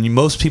them, and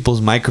most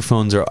people's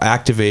microphones are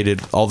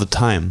activated all the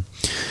time.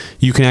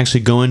 You can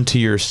actually go into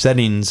your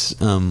settings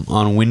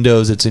on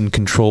Windows. It's in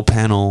Control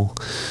Panel,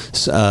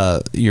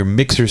 your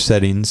mixer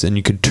settings, and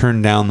you could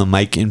turn down the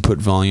mic input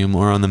volume.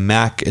 Or on the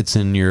Mac, it's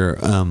in your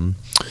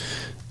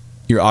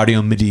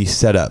audio MIDI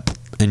setup,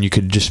 and you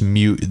could just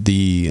mute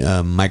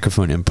the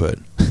microphone input.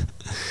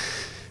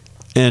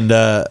 And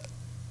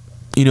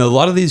you know, a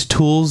lot of these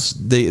tools,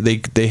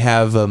 they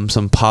have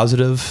some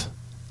positive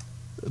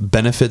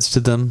benefits to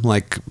them.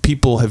 Like,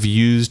 people have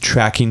used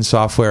tracking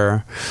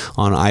software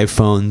on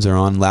iPhones or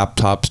on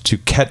laptops to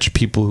catch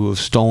people who have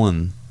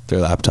stolen their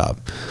laptop,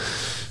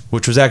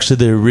 which was actually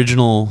the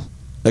original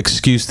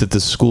excuse that the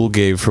school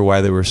gave for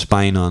why they were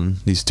spying on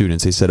these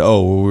students. They said,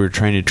 oh, well, we were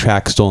trying to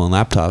track stolen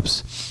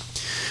laptops,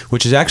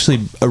 which is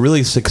actually a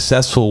really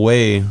successful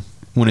way,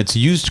 when it's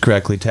used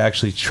correctly, to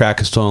actually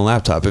track a stolen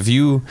laptop. If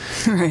you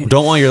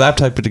don't want your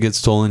laptop to get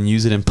stolen,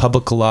 use it in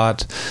public a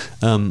lot,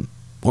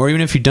 or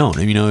even if you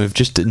don't, you know, if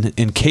just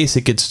in case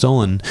it gets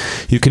stolen,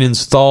 you can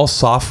install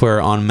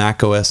software on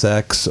Mac OS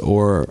X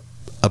or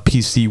a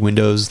PC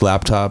Windows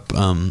laptop.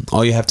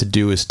 All you have to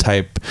do is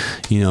type,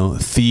 you know,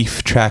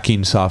 thief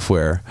tracking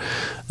software,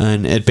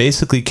 and it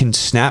basically can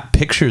snap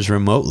pictures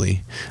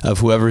remotely of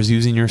whoever's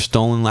using your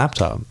stolen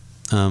laptop.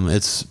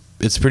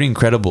 It's pretty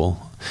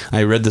incredible.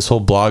 I read this whole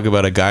blog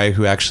about a guy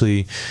who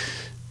actually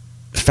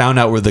found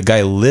out where the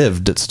guy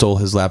lived that stole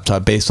his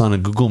laptop based on a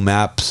Google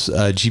Maps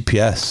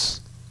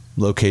GPS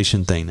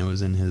location thing that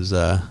was in his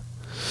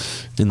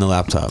in the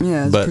laptop.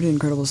 Yeah, it's a pretty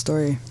incredible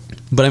story.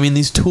 But I mean,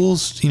 these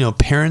tools, you know,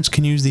 parents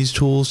can use these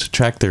tools to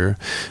track their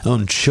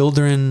own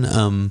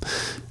children.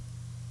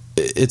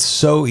 It's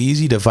so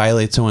easy to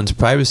violate someone's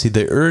privacy.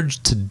 The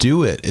urge to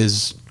do it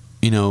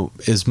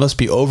must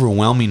be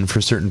overwhelming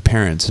for certain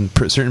parents and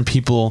certain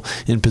people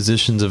in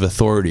positions of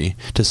authority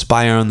to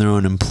spy on their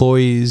own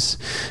employees,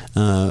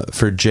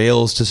 for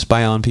jails to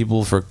spy on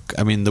people,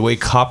 the way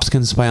cops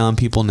can spy on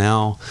people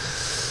now.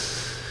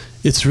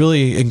 It's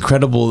really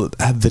incredible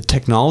the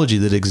technology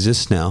that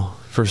exists now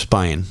for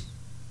spying.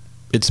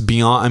 It's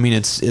beyond,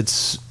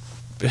 it's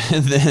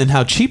and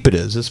how cheap it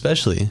is,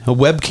 especially. A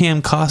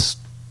webcam costs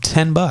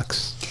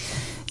 $10.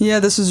 Yeah,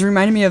 this was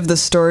reminding me of the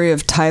story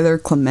of Tyler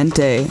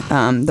Clemente,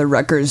 the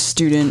Rutgers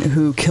student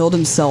who killed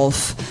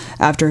himself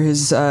after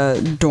his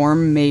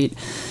dorm mate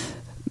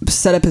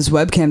set up his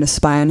webcam to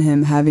spy on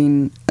him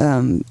having,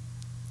 a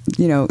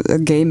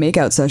gay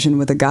makeout session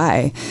with a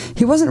guy.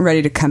 He wasn't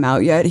ready to come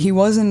out yet.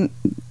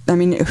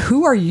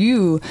 Who are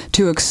you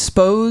to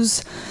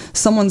expose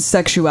someone's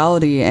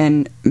sexuality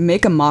and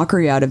make a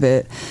mockery out of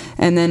it,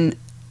 and then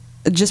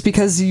just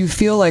because you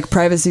feel like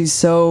privacy is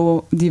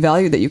so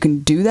devalued that you can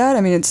do that?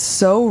 I mean, it's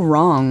so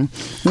wrong.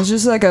 It's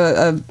just like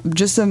a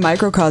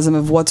microcosm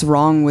of what's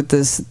wrong with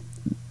the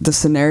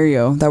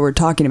scenario that we're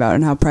talking about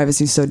and how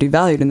privacy is so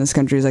devalued in this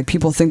country. Is like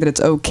people think that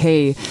it's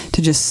okay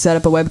to just set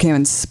up a webcam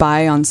and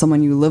spy on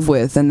someone you live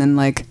with and then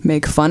like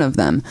make fun of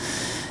them.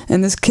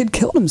 And this kid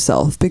killed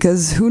himself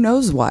because who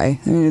knows why.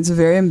 I mean, it's a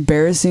very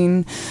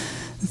embarrassing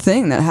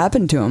thing that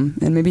happened to him,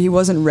 and maybe he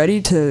wasn't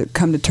ready to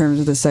come to terms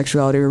with his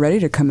sexuality or ready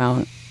to come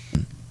out.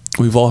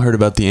 We've all heard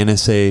about the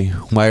NSA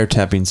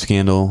wiretapping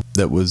scandal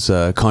that was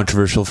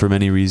controversial for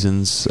many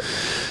reasons.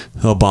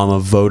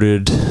 Obama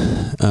voted,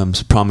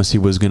 promised he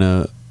was going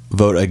to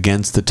vote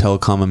against the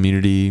telecom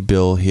immunity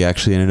bill. He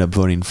actually ended up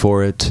voting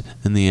for it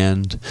in the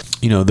end.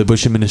 The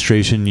Bush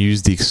administration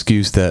used the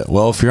excuse that,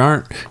 well, if you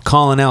aren't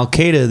calling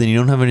Al-Qaeda, then you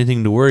don't have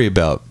anything to worry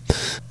about.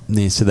 And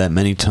they said that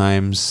many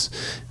times.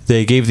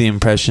 They gave the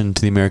impression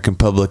to the American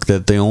public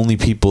that the only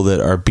people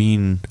that are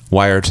being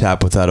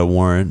wiretapped without a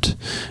warrant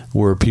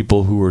were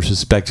people who were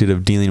suspected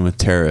of dealing with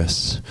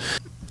terrorists.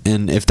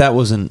 And if that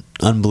wasn't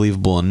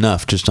unbelievable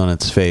enough just on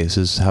its face,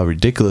 is how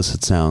ridiculous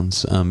it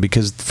sounds.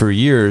 Because for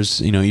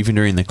years, even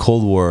during the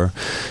Cold War,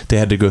 they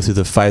had to go through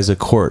the FISA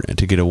court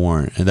to get a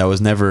warrant. And that was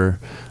never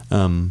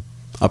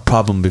a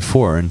problem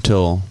before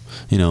until,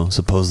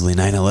 supposedly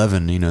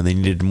 9/11. They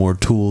needed more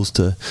tools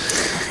to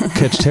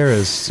catch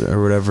terrorists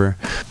or whatever.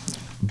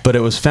 But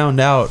it was found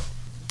out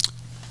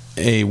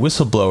a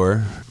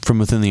whistleblower from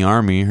within the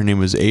Army, her name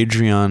was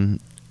Adrienne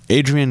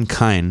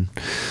Kine,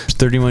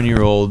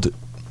 31-year-old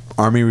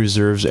Army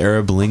Reserves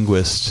Arab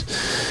linguist.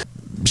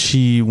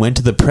 She went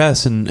to the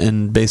press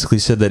and basically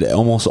said that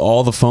almost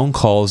all the phone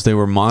calls they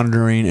were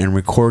monitoring and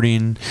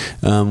recording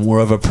were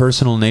of a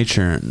personal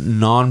nature,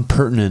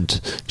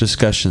 non-pertinent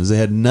discussions. They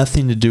had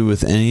nothing to do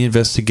with any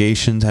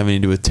investigations having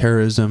to do with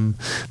terrorism.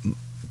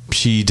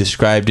 She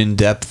described in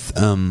depth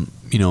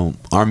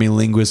Army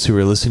linguists who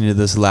were listening to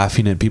this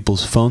laughing at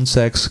people's phone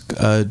sex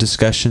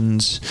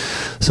discussions.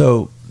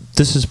 So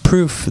this is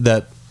proof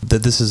that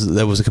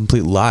was a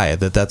complete lie,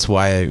 that's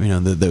why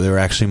that they were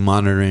actually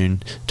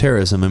monitoring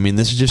terrorism. I mean,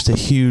 this is just a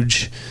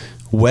huge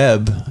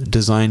web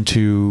designed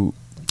to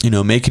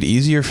make it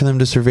easier for them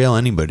to surveil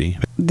anybody.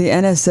 The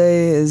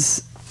NSA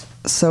is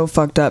so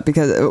fucked up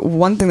because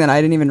one thing that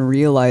I didn't even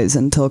realize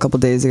until a couple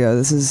days ago,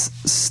 this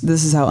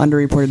is how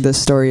underreported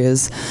this story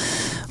is.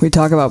 We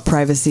talk about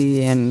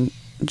privacy and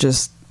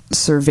just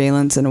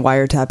surveillance and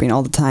wiretapping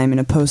all the time in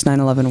a post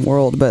 9/11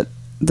 world, but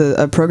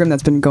a program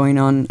that's been going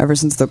on ever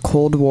since the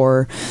Cold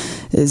War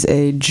is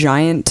a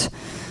giant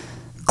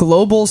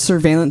global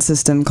surveillance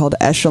system called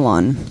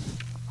Echelon.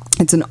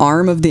 It's an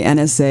arm of the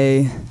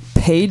NSA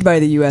paid by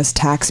the U.S.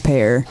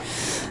 taxpayer.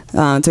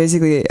 It's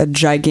basically a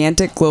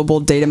gigantic global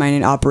data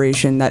mining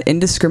operation that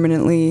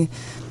indiscriminately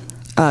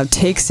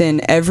takes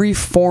in every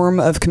form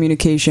of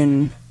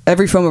communication,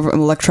 every form of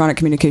electronic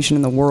communication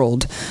in the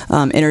world,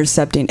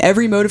 intercepting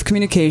every mode of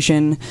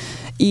communication,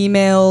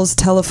 emails,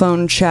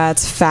 telephone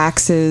chats,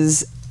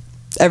 faxes,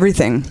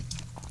 everything,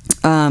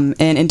 and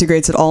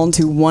integrates it all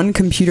into one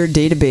computer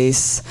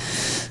database.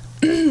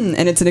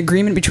 And it's an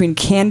agreement between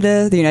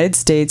Canada, the United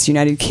States,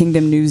 United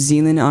Kingdom, New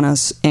Zealand,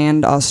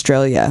 and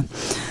Australia.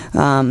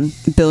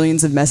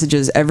 Billions of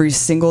messages every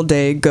single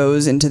day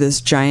goes into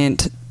this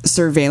giant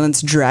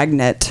surveillance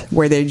dragnet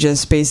where they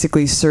just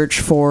basically search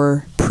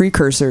for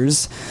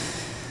precursors,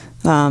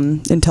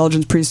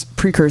 intelligence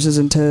precursors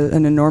into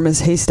an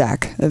enormous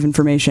haystack of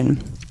information.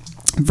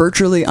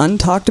 Virtually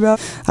untalked about.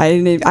 I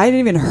didn't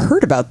even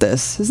heard about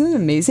this. Isn't it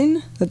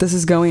amazing that this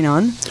is going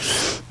on?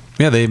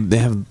 Yeah, they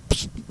have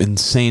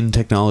insane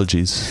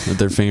technologies at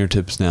their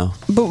fingertips now.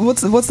 But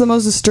what's the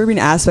most disturbing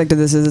aspect of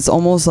this is it's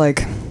almost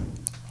like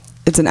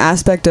it's an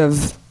aspect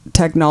of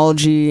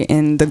technology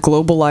in the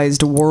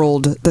globalized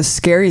world. The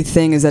scary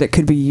thing is that it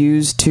could be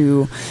used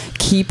to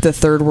keep the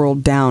third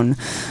world down.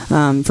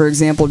 For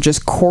example,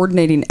 just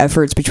coordinating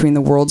efforts between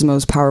the world's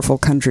most powerful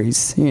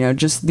countries.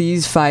 Just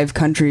these 5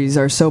 countries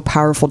are so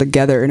powerful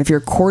together. And if you're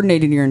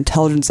coordinating your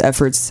intelligence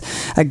efforts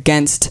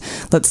against,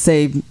 let's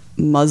say,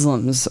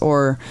 Muslims,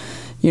 or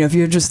if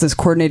you're just this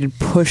coordinated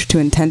push to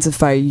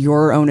intensify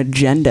your own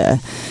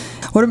agenda.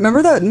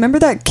 Remember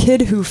that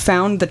kid who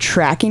found the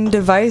tracking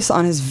device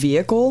on his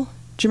vehicle?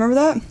 Do you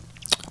remember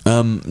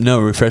that? No,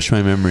 refresh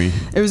my memory.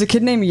 It was a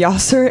kid named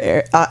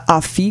Yasser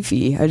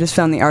Afifi. I just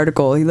found the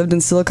article. He lived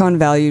in Silicon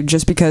Valley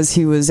just because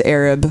he was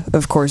Arab.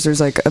 Of course, there's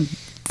like a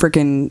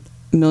freaking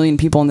million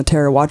people on the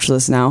terror watch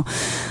list now.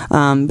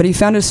 But he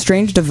found a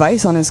strange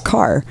device on his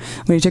car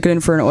when he took it in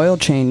for an oil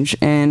change,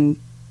 and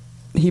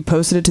he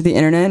posted it to the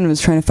internet and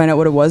was trying to find out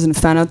what it was, and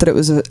found out that it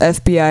was an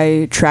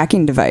FBI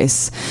tracking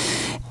device.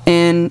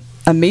 And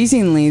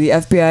amazingly, the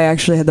FBI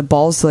actually had the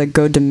balls to like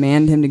go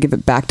demand him to give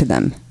it back to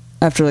them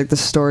after like the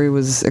story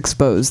was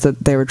exposed that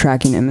they were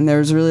tracking him. And there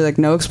was really like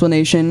no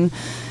explanation.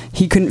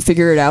 He couldn't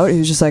figure it out. He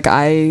was just like,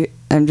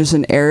 I'm just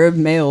an Arab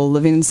male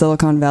living in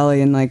Silicon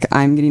Valley, and like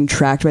I'm getting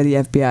tracked by the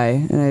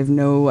FBI, and I have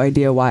no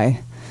idea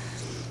why.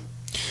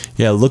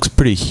 Yeah, it looks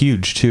pretty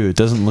huge too. It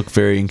doesn't look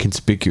very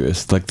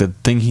inconspicuous. Like the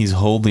thing he's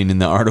holding in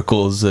the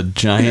article is a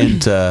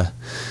giant.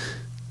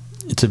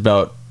 It's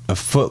about a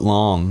foot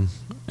long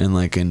and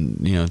like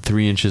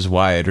 3 inches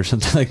wide or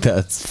something like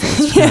that.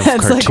 It's Yeah, kind of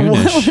it's like,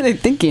 cartoonish. what were they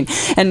thinking?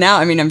 And now,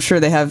 I mean, I'm sure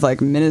they have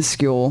like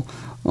minuscule,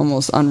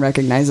 almost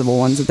unrecognizable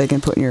ones that they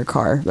can put in your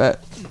car,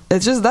 but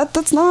it's just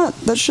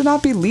that should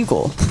not be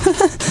legal.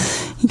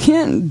 You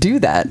can't do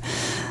that.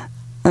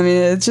 I mean,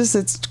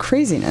 it's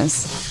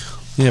craziness.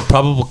 Yeah,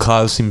 probable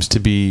cause seems to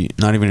be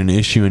not even an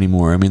issue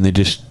anymore. I mean, they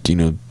just,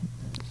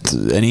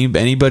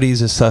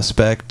 anybody's a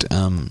suspect.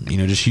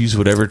 Just use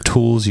whatever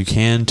tools you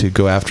can to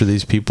go after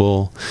these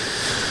people.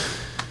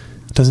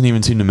 It doesn't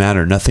even seem to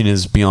matter. Nothing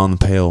is beyond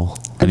the pale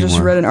I anymore.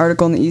 just read an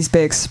article in the East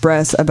Bay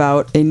Express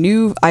about a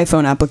new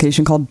iPhone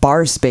application called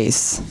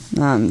Barspace.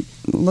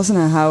 Listen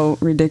to how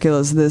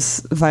ridiculous this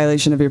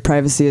violation of your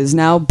privacy is.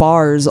 Now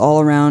bars all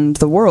around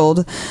the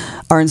world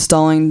are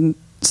installing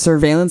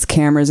surveillance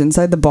cameras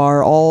inside the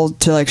bar, all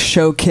to like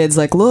show kids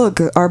like, look,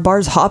 our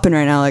bar's hopping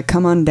right now, like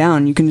come on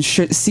down. You can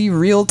see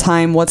real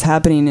time what's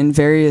happening in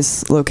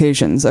various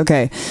locations.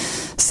 Okay,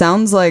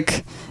 sounds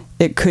like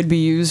it could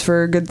be used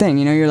for a good thing.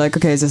 You're like,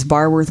 okay, is this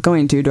bar worth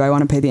going to? Do I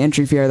want to pay the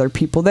entry fee? Are there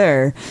people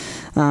there?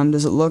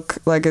 Does it look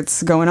like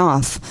it's going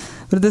off?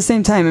 But at the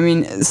same time, I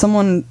mean,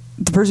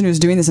 the person who's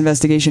doing this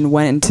investigation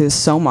went into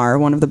Somar,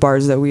 one of the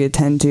bars that we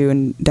attend to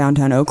in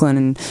downtown Oakland,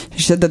 and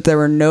she said that there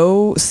were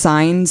no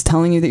signs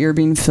telling you that you're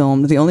being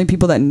filmed. The only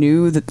people that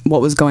knew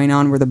what was going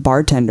on were the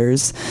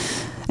bartenders,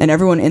 and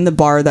everyone in the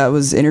bar that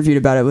was interviewed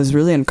about it was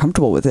really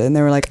uncomfortable with it, and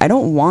they were like, I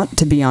don't want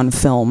to be on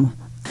film.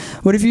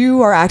 What if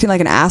you are acting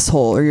like an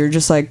asshole, or you're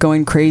just like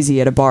going crazy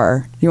at a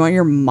bar? You want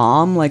your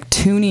mom like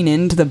tuning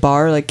into the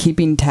bar, like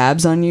keeping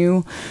tabs on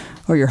you?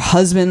 Or your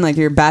husband, like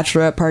your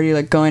bachelorette party,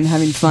 like going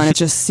having fun? It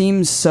just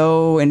seems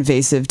so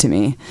invasive to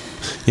me.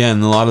 Yeah,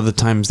 and a lot of the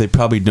times they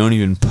probably don't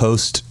even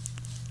post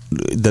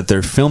that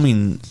they're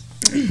filming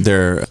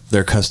their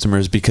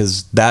customers,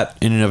 because that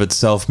in and of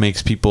itself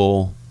makes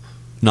people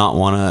not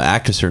want to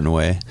act a certain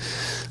way.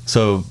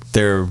 So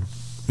they're,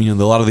 a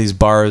lot of these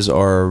bars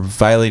are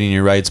violating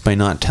your rights by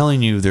not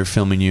telling you they're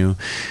filming you.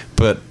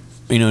 But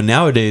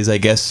nowadays, I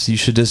guess you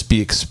should just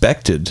be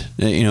expected.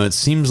 It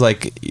seems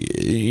like,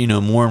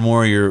 more and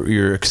more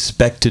you're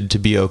expected to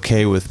be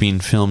okay with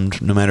being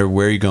filmed no matter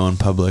where you go in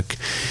public.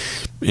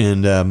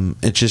 And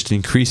it's just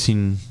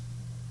increasing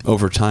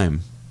over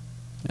time.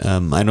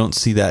 I don't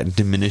see that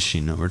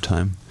diminishing over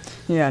time.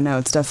 Yeah, no,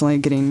 it's definitely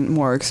getting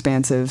more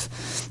expansive.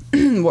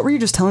 What were you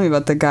just telling me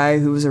about the guy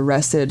who was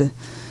arrested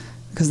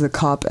because the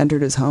cop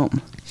entered his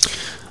home?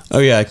 Oh,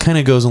 yeah, it kind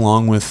of goes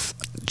along with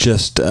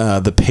just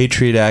the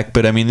Patriot Act,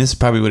 but I mean, this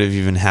probably would have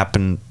even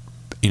happened,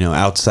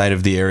 outside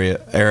of the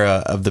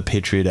era of the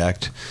Patriot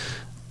Act.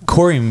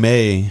 Corey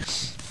May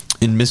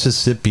in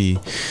Mississippi,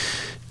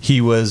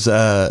 he was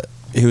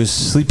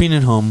sleeping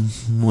at home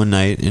one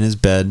night in his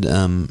bed,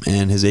 and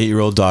his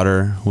 8-year-old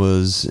daughter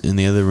was in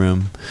the other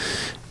room,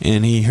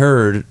 and he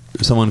heard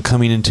someone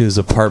coming into his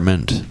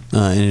apartment,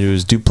 and it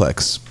was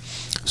duplex.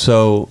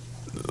 So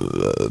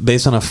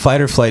based on a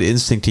fight or flight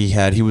instinct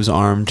he was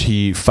armed.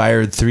 He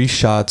fired 3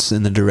 shots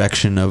in the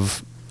direction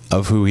of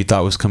who he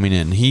thought was coming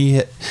in.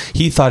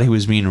 He thought he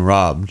was being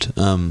robbed,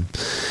 and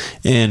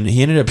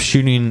he ended up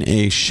shooting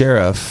a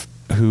sheriff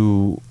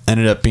who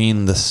ended up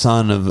being the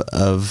son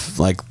of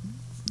like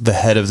the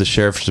head of the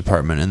sheriff's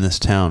department in this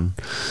town.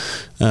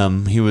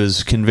 He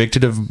was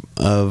convicted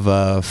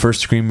of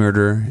first-degree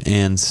murder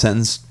and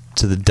sentenced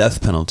to the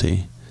death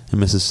penalty in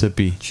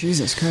Mississippi.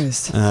 Jesus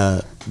Christ.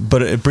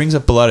 But it brings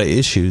up a lot of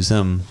issues.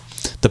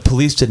 The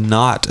police did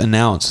not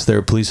announce they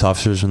were police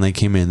officers when they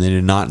came in. They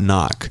did not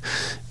knock.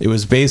 It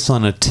was based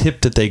on a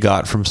tip that they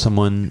got from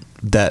someone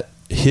that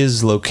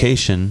his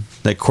location,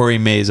 that Corey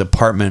May's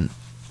apartment,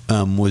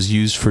 was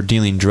used for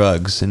dealing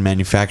drugs and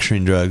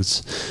manufacturing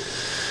drugs.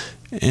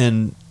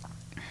 And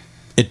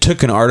it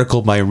took an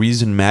article by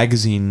Reason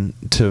Magazine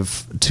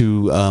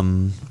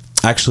to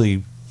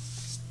actually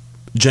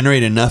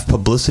generate enough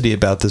publicity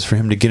about this for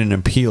him to get an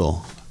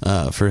appeal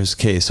for his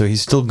case. So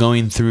he's still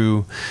going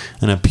through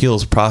an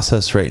appeals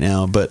process right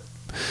now, but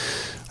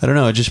I don't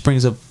know, it just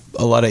brings up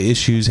a lot of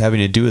issues having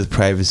to do with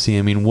privacy.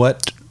 I mean,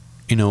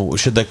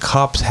 should the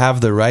cops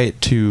have the right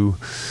to,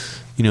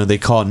 they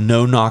call it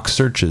no-knock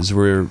searches,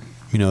 where,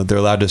 they're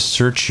allowed to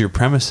search your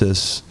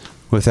premises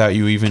without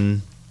you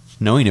even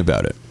knowing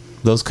about it?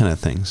 Those kind of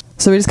things.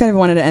 So we just kind of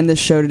wanted to end this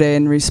show today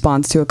in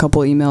response to a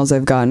couple emails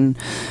I've gotten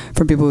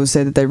from people who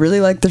say that they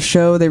really like the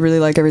show, they really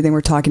like everything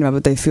we're talking about,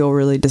 but they feel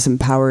really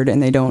disempowered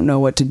and they don't know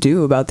what to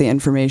do about the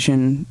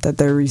information that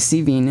they're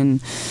receiving, and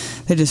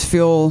they just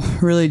feel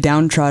really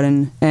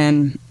downtrodden.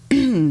 And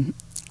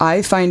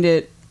I find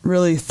it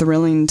really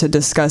thrilling to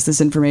discuss this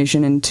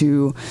information and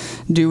to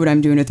do what I'm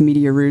doing with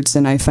Media Roots,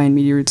 and I find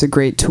Media Roots a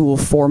great tool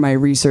for my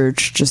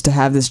research, just to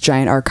have this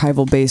giant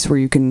archival base where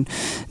you can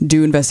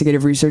do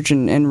investigative research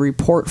and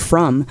report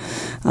from.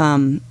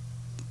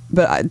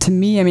 But to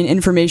me, I mean,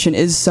 information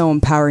is so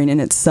empowering in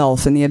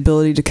itself, and the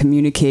ability to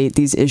communicate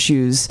these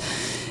issues.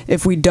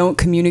 If we don't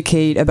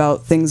communicate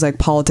about things like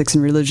politics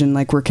and religion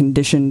like we're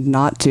conditioned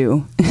not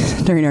to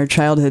during our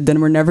childhood, then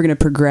we're never going to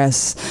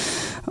progress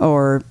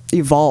or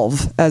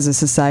evolve as a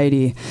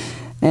society.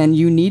 And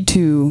you need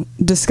to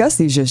discuss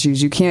these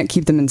issues. You can't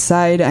keep them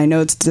inside. I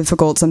know it's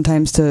difficult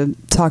sometimes to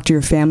talk to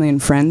your family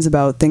and friends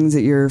about things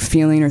that you're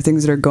feeling or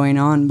things that are going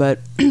on, but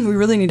we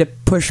really need to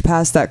push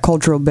past that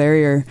cultural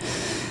barrier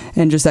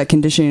and just that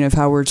conditioning of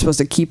how we're supposed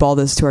to keep all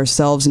this to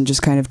ourselves and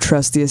just kind of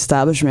trust the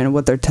establishment and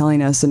what they're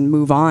telling us and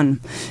move on.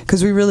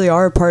 Because we really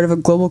are a part of a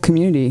global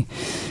community,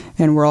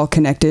 and we're all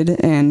connected,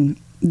 and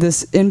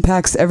this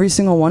impacts every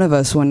single one of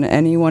us when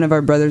any one of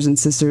our brothers and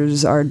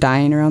sisters are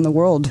dying around the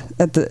world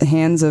at the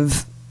hands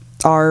of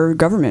our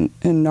government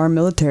and our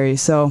military.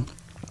 So,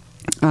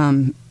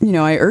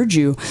 I urge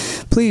you,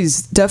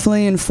 please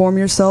definitely inform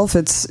yourself.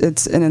 It's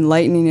an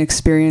enlightening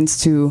experience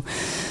to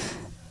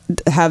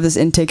have this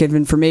intake of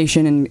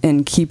information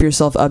and keep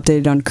yourself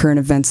updated on current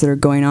events that are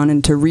going on,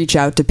 and to reach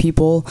out to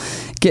people,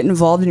 get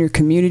involved in your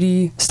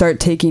community, start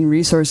taking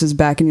resources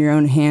back in your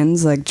own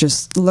hands. Like,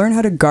 just learn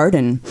how to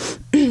garden,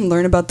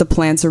 learn about the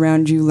plants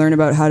around you, learn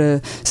about how to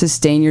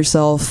sustain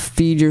yourself,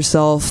 feed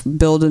yourself,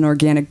 build an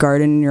organic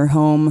garden in your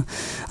home.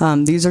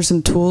 These are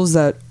some tools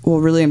that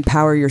will really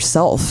empower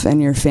yourself and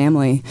your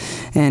family,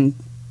 and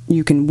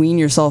you can wean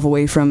yourself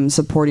away from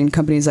supporting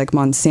companies like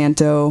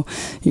Monsanto.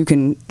 You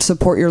can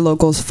support your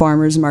local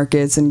farmers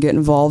markets and get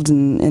involved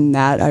in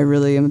that. I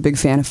really am a big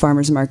fan of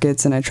farmers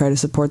markets, and I try to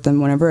support them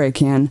whenever I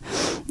can.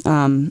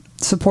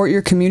 Support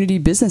your community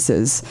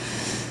businesses.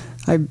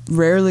 I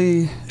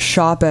rarely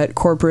shop at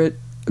corporate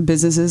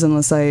businesses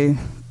unless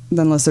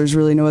there's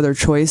really no other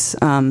choice.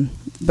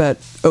 But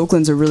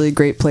Oakland's a really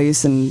great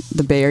place, and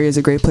the Bay Area is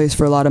a great place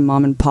for a lot of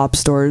mom and pop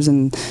stores,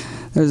 and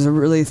there's a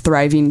really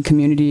thriving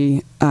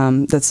community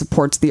that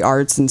supports the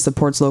arts and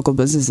supports local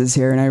businesses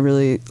here, and I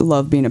really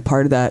love being a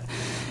part of that.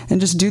 And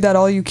just do that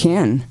all you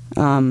can.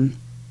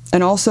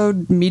 And also,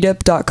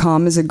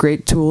 meetup.com is a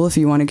great tool if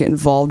you want to get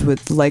involved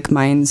with like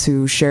minds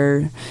who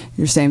share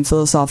your same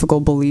philosophical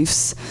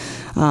beliefs.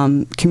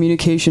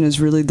 Communication is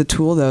really the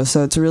tool, though,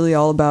 so it's really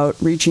all about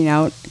reaching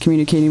out,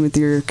 communicating with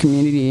your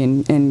community,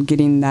 and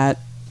getting that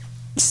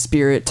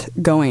spirit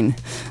going,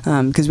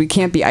 because we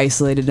can't be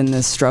isolated in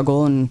this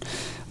struggle, and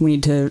we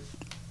need to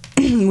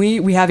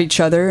we have each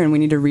other, and we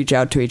need to reach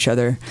out to each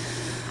other.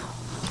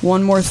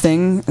 One more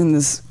thing, and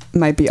this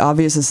might be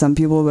obvious to some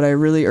people, but I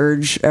really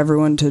urge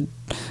everyone to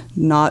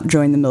not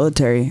join the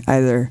military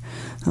either.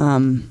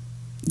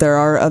 There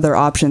are other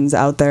options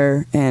out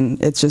there,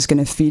 and it's just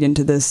going to feed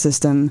into this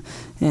system,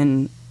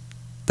 and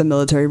the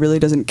military really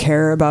doesn't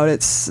care about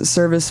its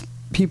service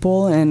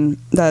people, and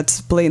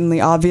that's blatantly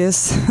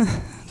obvious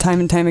time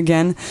and time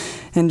again.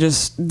 And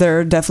just, there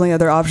are definitely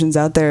other options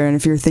out there, and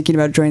if you're thinking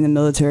about joining the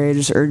military, I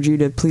just urge you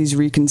to please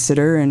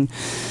reconsider and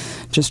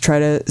just try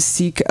to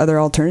seek other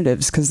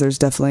alternatives, because there's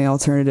definitely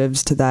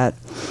alternatives to that.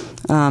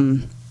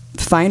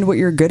 Find what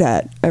you're good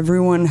at.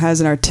 Everyone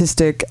has an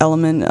artistic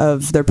element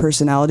of their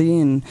personality,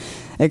 and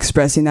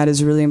expressing that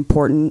is really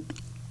important.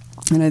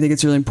 And I think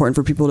it's really important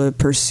for people to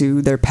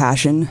pursue their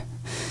passion.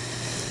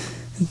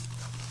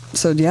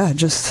 So yeah,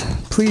 just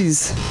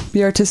please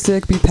be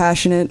artistic, be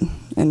passionate,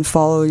 and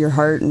follow your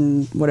heart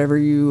and whatever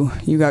you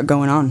got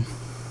going on.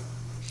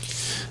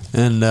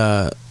 And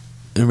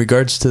in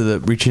regards to the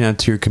reaching out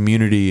to your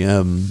community,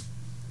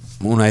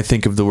 when I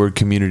think of the word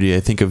community, I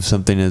think of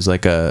something as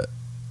like an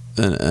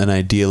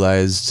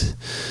idealized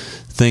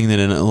thing that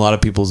in a lot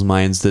of people's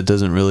minds that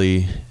doesn't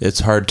really, it's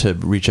hard to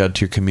reach out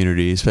to your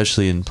community,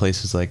 especially in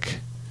places like,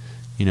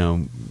 you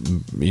know,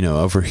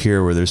 over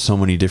here where there's so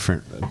many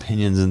different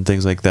opinions and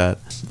things like that.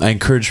 I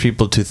encourage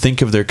people to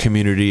think of their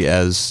community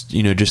as,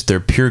 you know, just their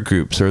peer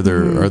groups or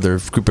their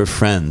group of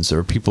friends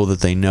or people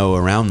that they know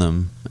around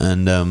them.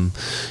 And,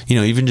 you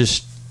know, even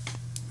just,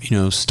 you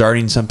know,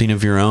 starting something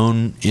of your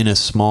own in a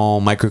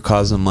small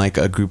microcosm like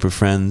a group of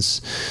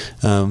friends,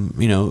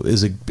 you know,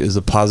 is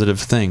a positive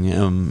thing.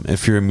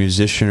 If you're a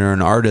musician or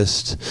an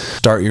artist,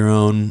 start your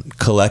own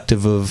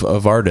collective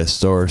of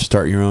artists, or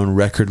start your own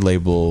record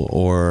label,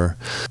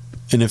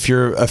 and if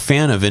you're a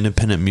fan of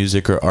independent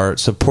music or art,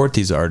 support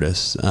these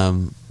artists.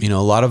 You know,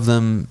 a lot of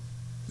them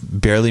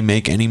barely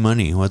make any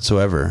money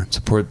whatsoever.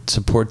 Support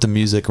the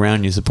music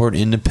around you. Support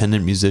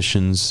independent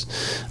musicians,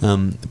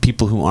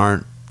 people who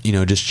aren't, you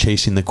know, just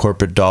chasing the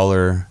corporate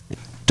dollar.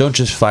 Don't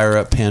just fire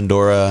up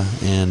Pandora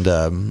and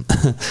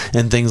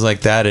and things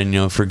like that, and,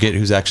 you know, forget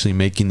who's actually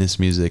making this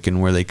music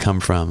and where they come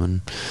from,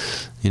 and,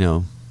 you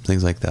know,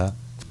 things like that.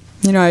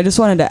 You know, I just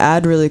wanted to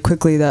add really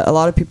quickly that a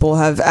lot of people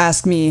have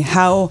asked me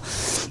how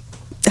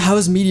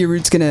is Media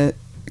Roots gonna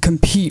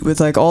compete with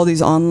like all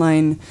these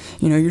online,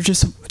 you know, you're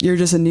just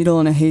a needle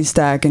in a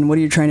haystack, and what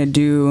are you trying to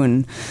do,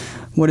 and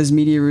what is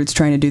Media Roots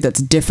trying to do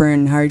that's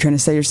different? How are you trying to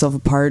set yourself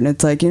apart? And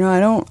it's like,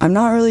 I'm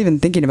not really even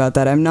thinking about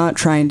that. I'm not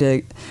trying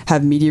to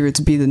have Media Roots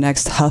be the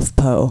next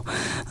HuffPo.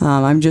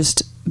 I'm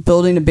just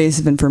building a base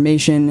of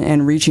information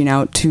and reaching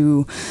out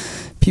to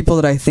people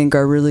that I think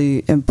are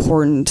really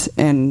important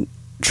and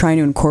trying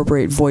to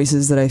incorporate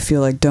voices that I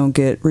feel like don't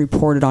get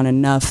reported on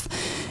enough,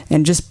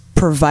 and just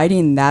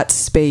providing that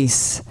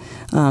space,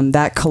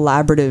 that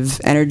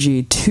collaborative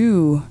energy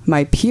to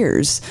my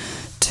peers,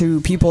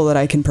 to people that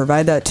I can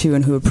provide that to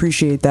and who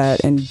appreciate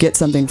that and get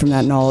something from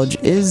that knowledge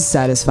is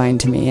satisfying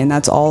to me. And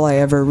that's all I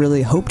ever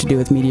really hope to do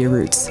with Media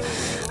Roots.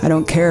 I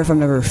don't care if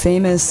I'm ever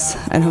famous.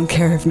 I don't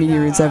care if Media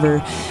Roots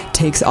ever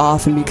takes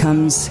off and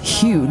becomes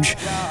huge.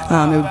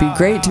 It would be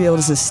great to be able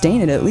to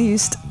sustain it at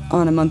least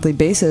on a monthly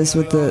basis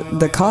with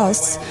the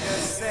costs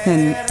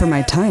and for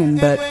my time,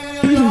 but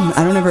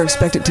I don't ever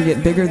expect it to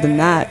get bigger than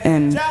that.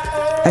 And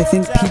I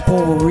think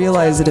people will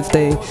realize that if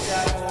they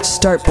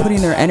start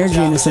putting their energy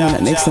into something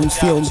that makes them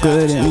feel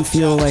good and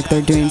feel like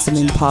they're doing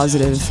something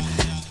positive,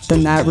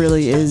 then that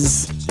really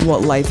is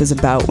what life is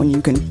about. When you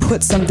can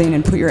put something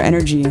and put your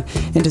energy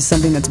into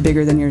something that's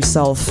bigger than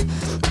yourself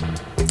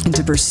and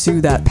to pursue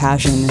that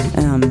passion,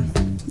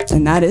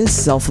 and that is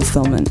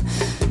self-fulfillment,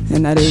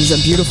 and that is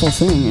a beautiful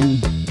thing.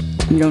 And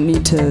you don't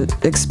need to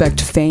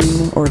expect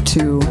fame or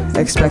to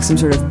expect some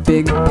sort of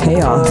big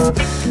payoff.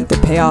 The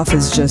payoff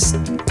is just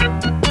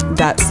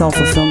that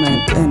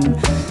self-fulfillment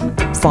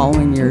and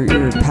following your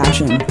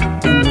passion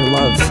and your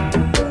love.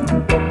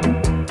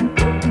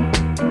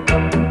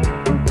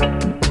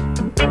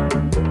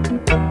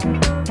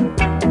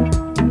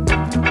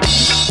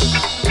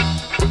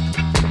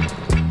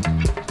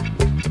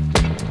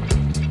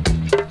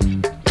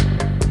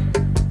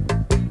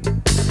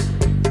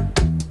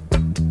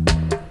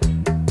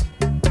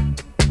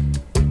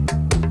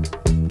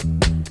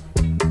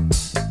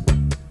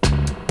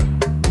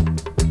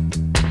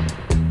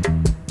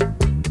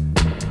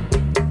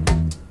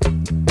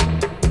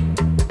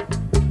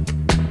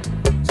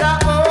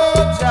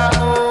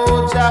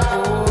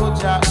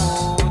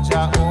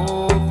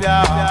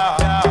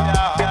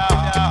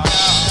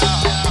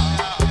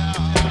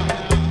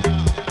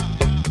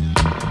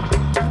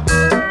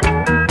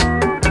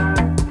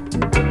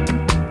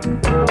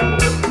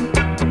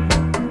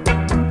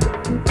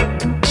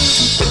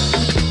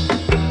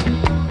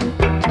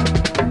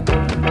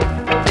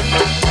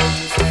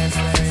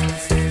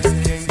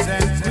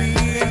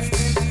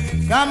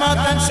 Come out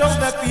and show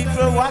the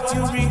people what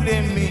you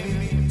really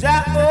mean.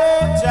 Ja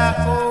oh, ja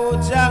oh,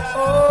 ja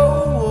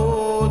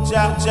oh,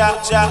 ja ja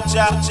ja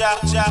ja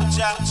ja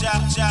ja ja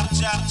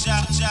ja ja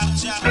ja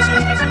ja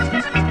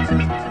ja.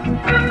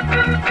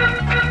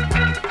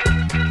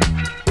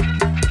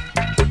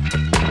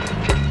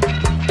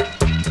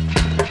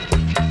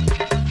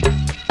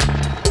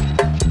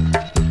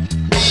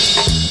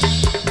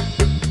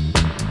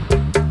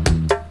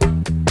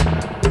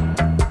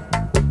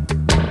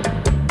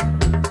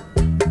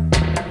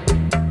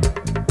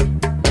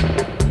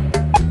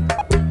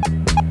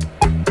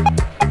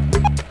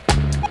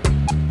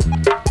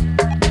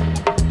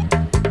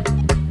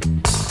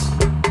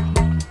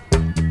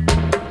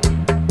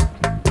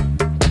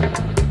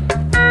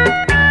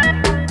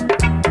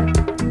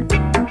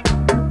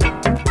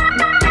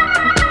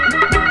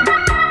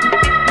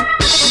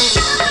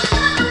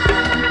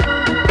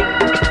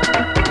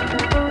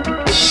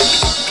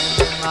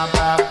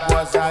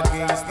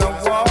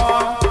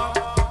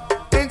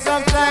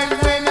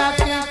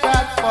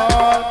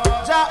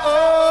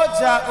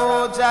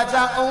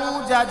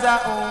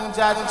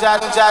 Ja ja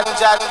ja ja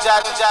ja ja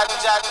ja ja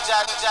ja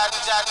ja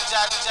ja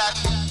ja ja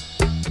ja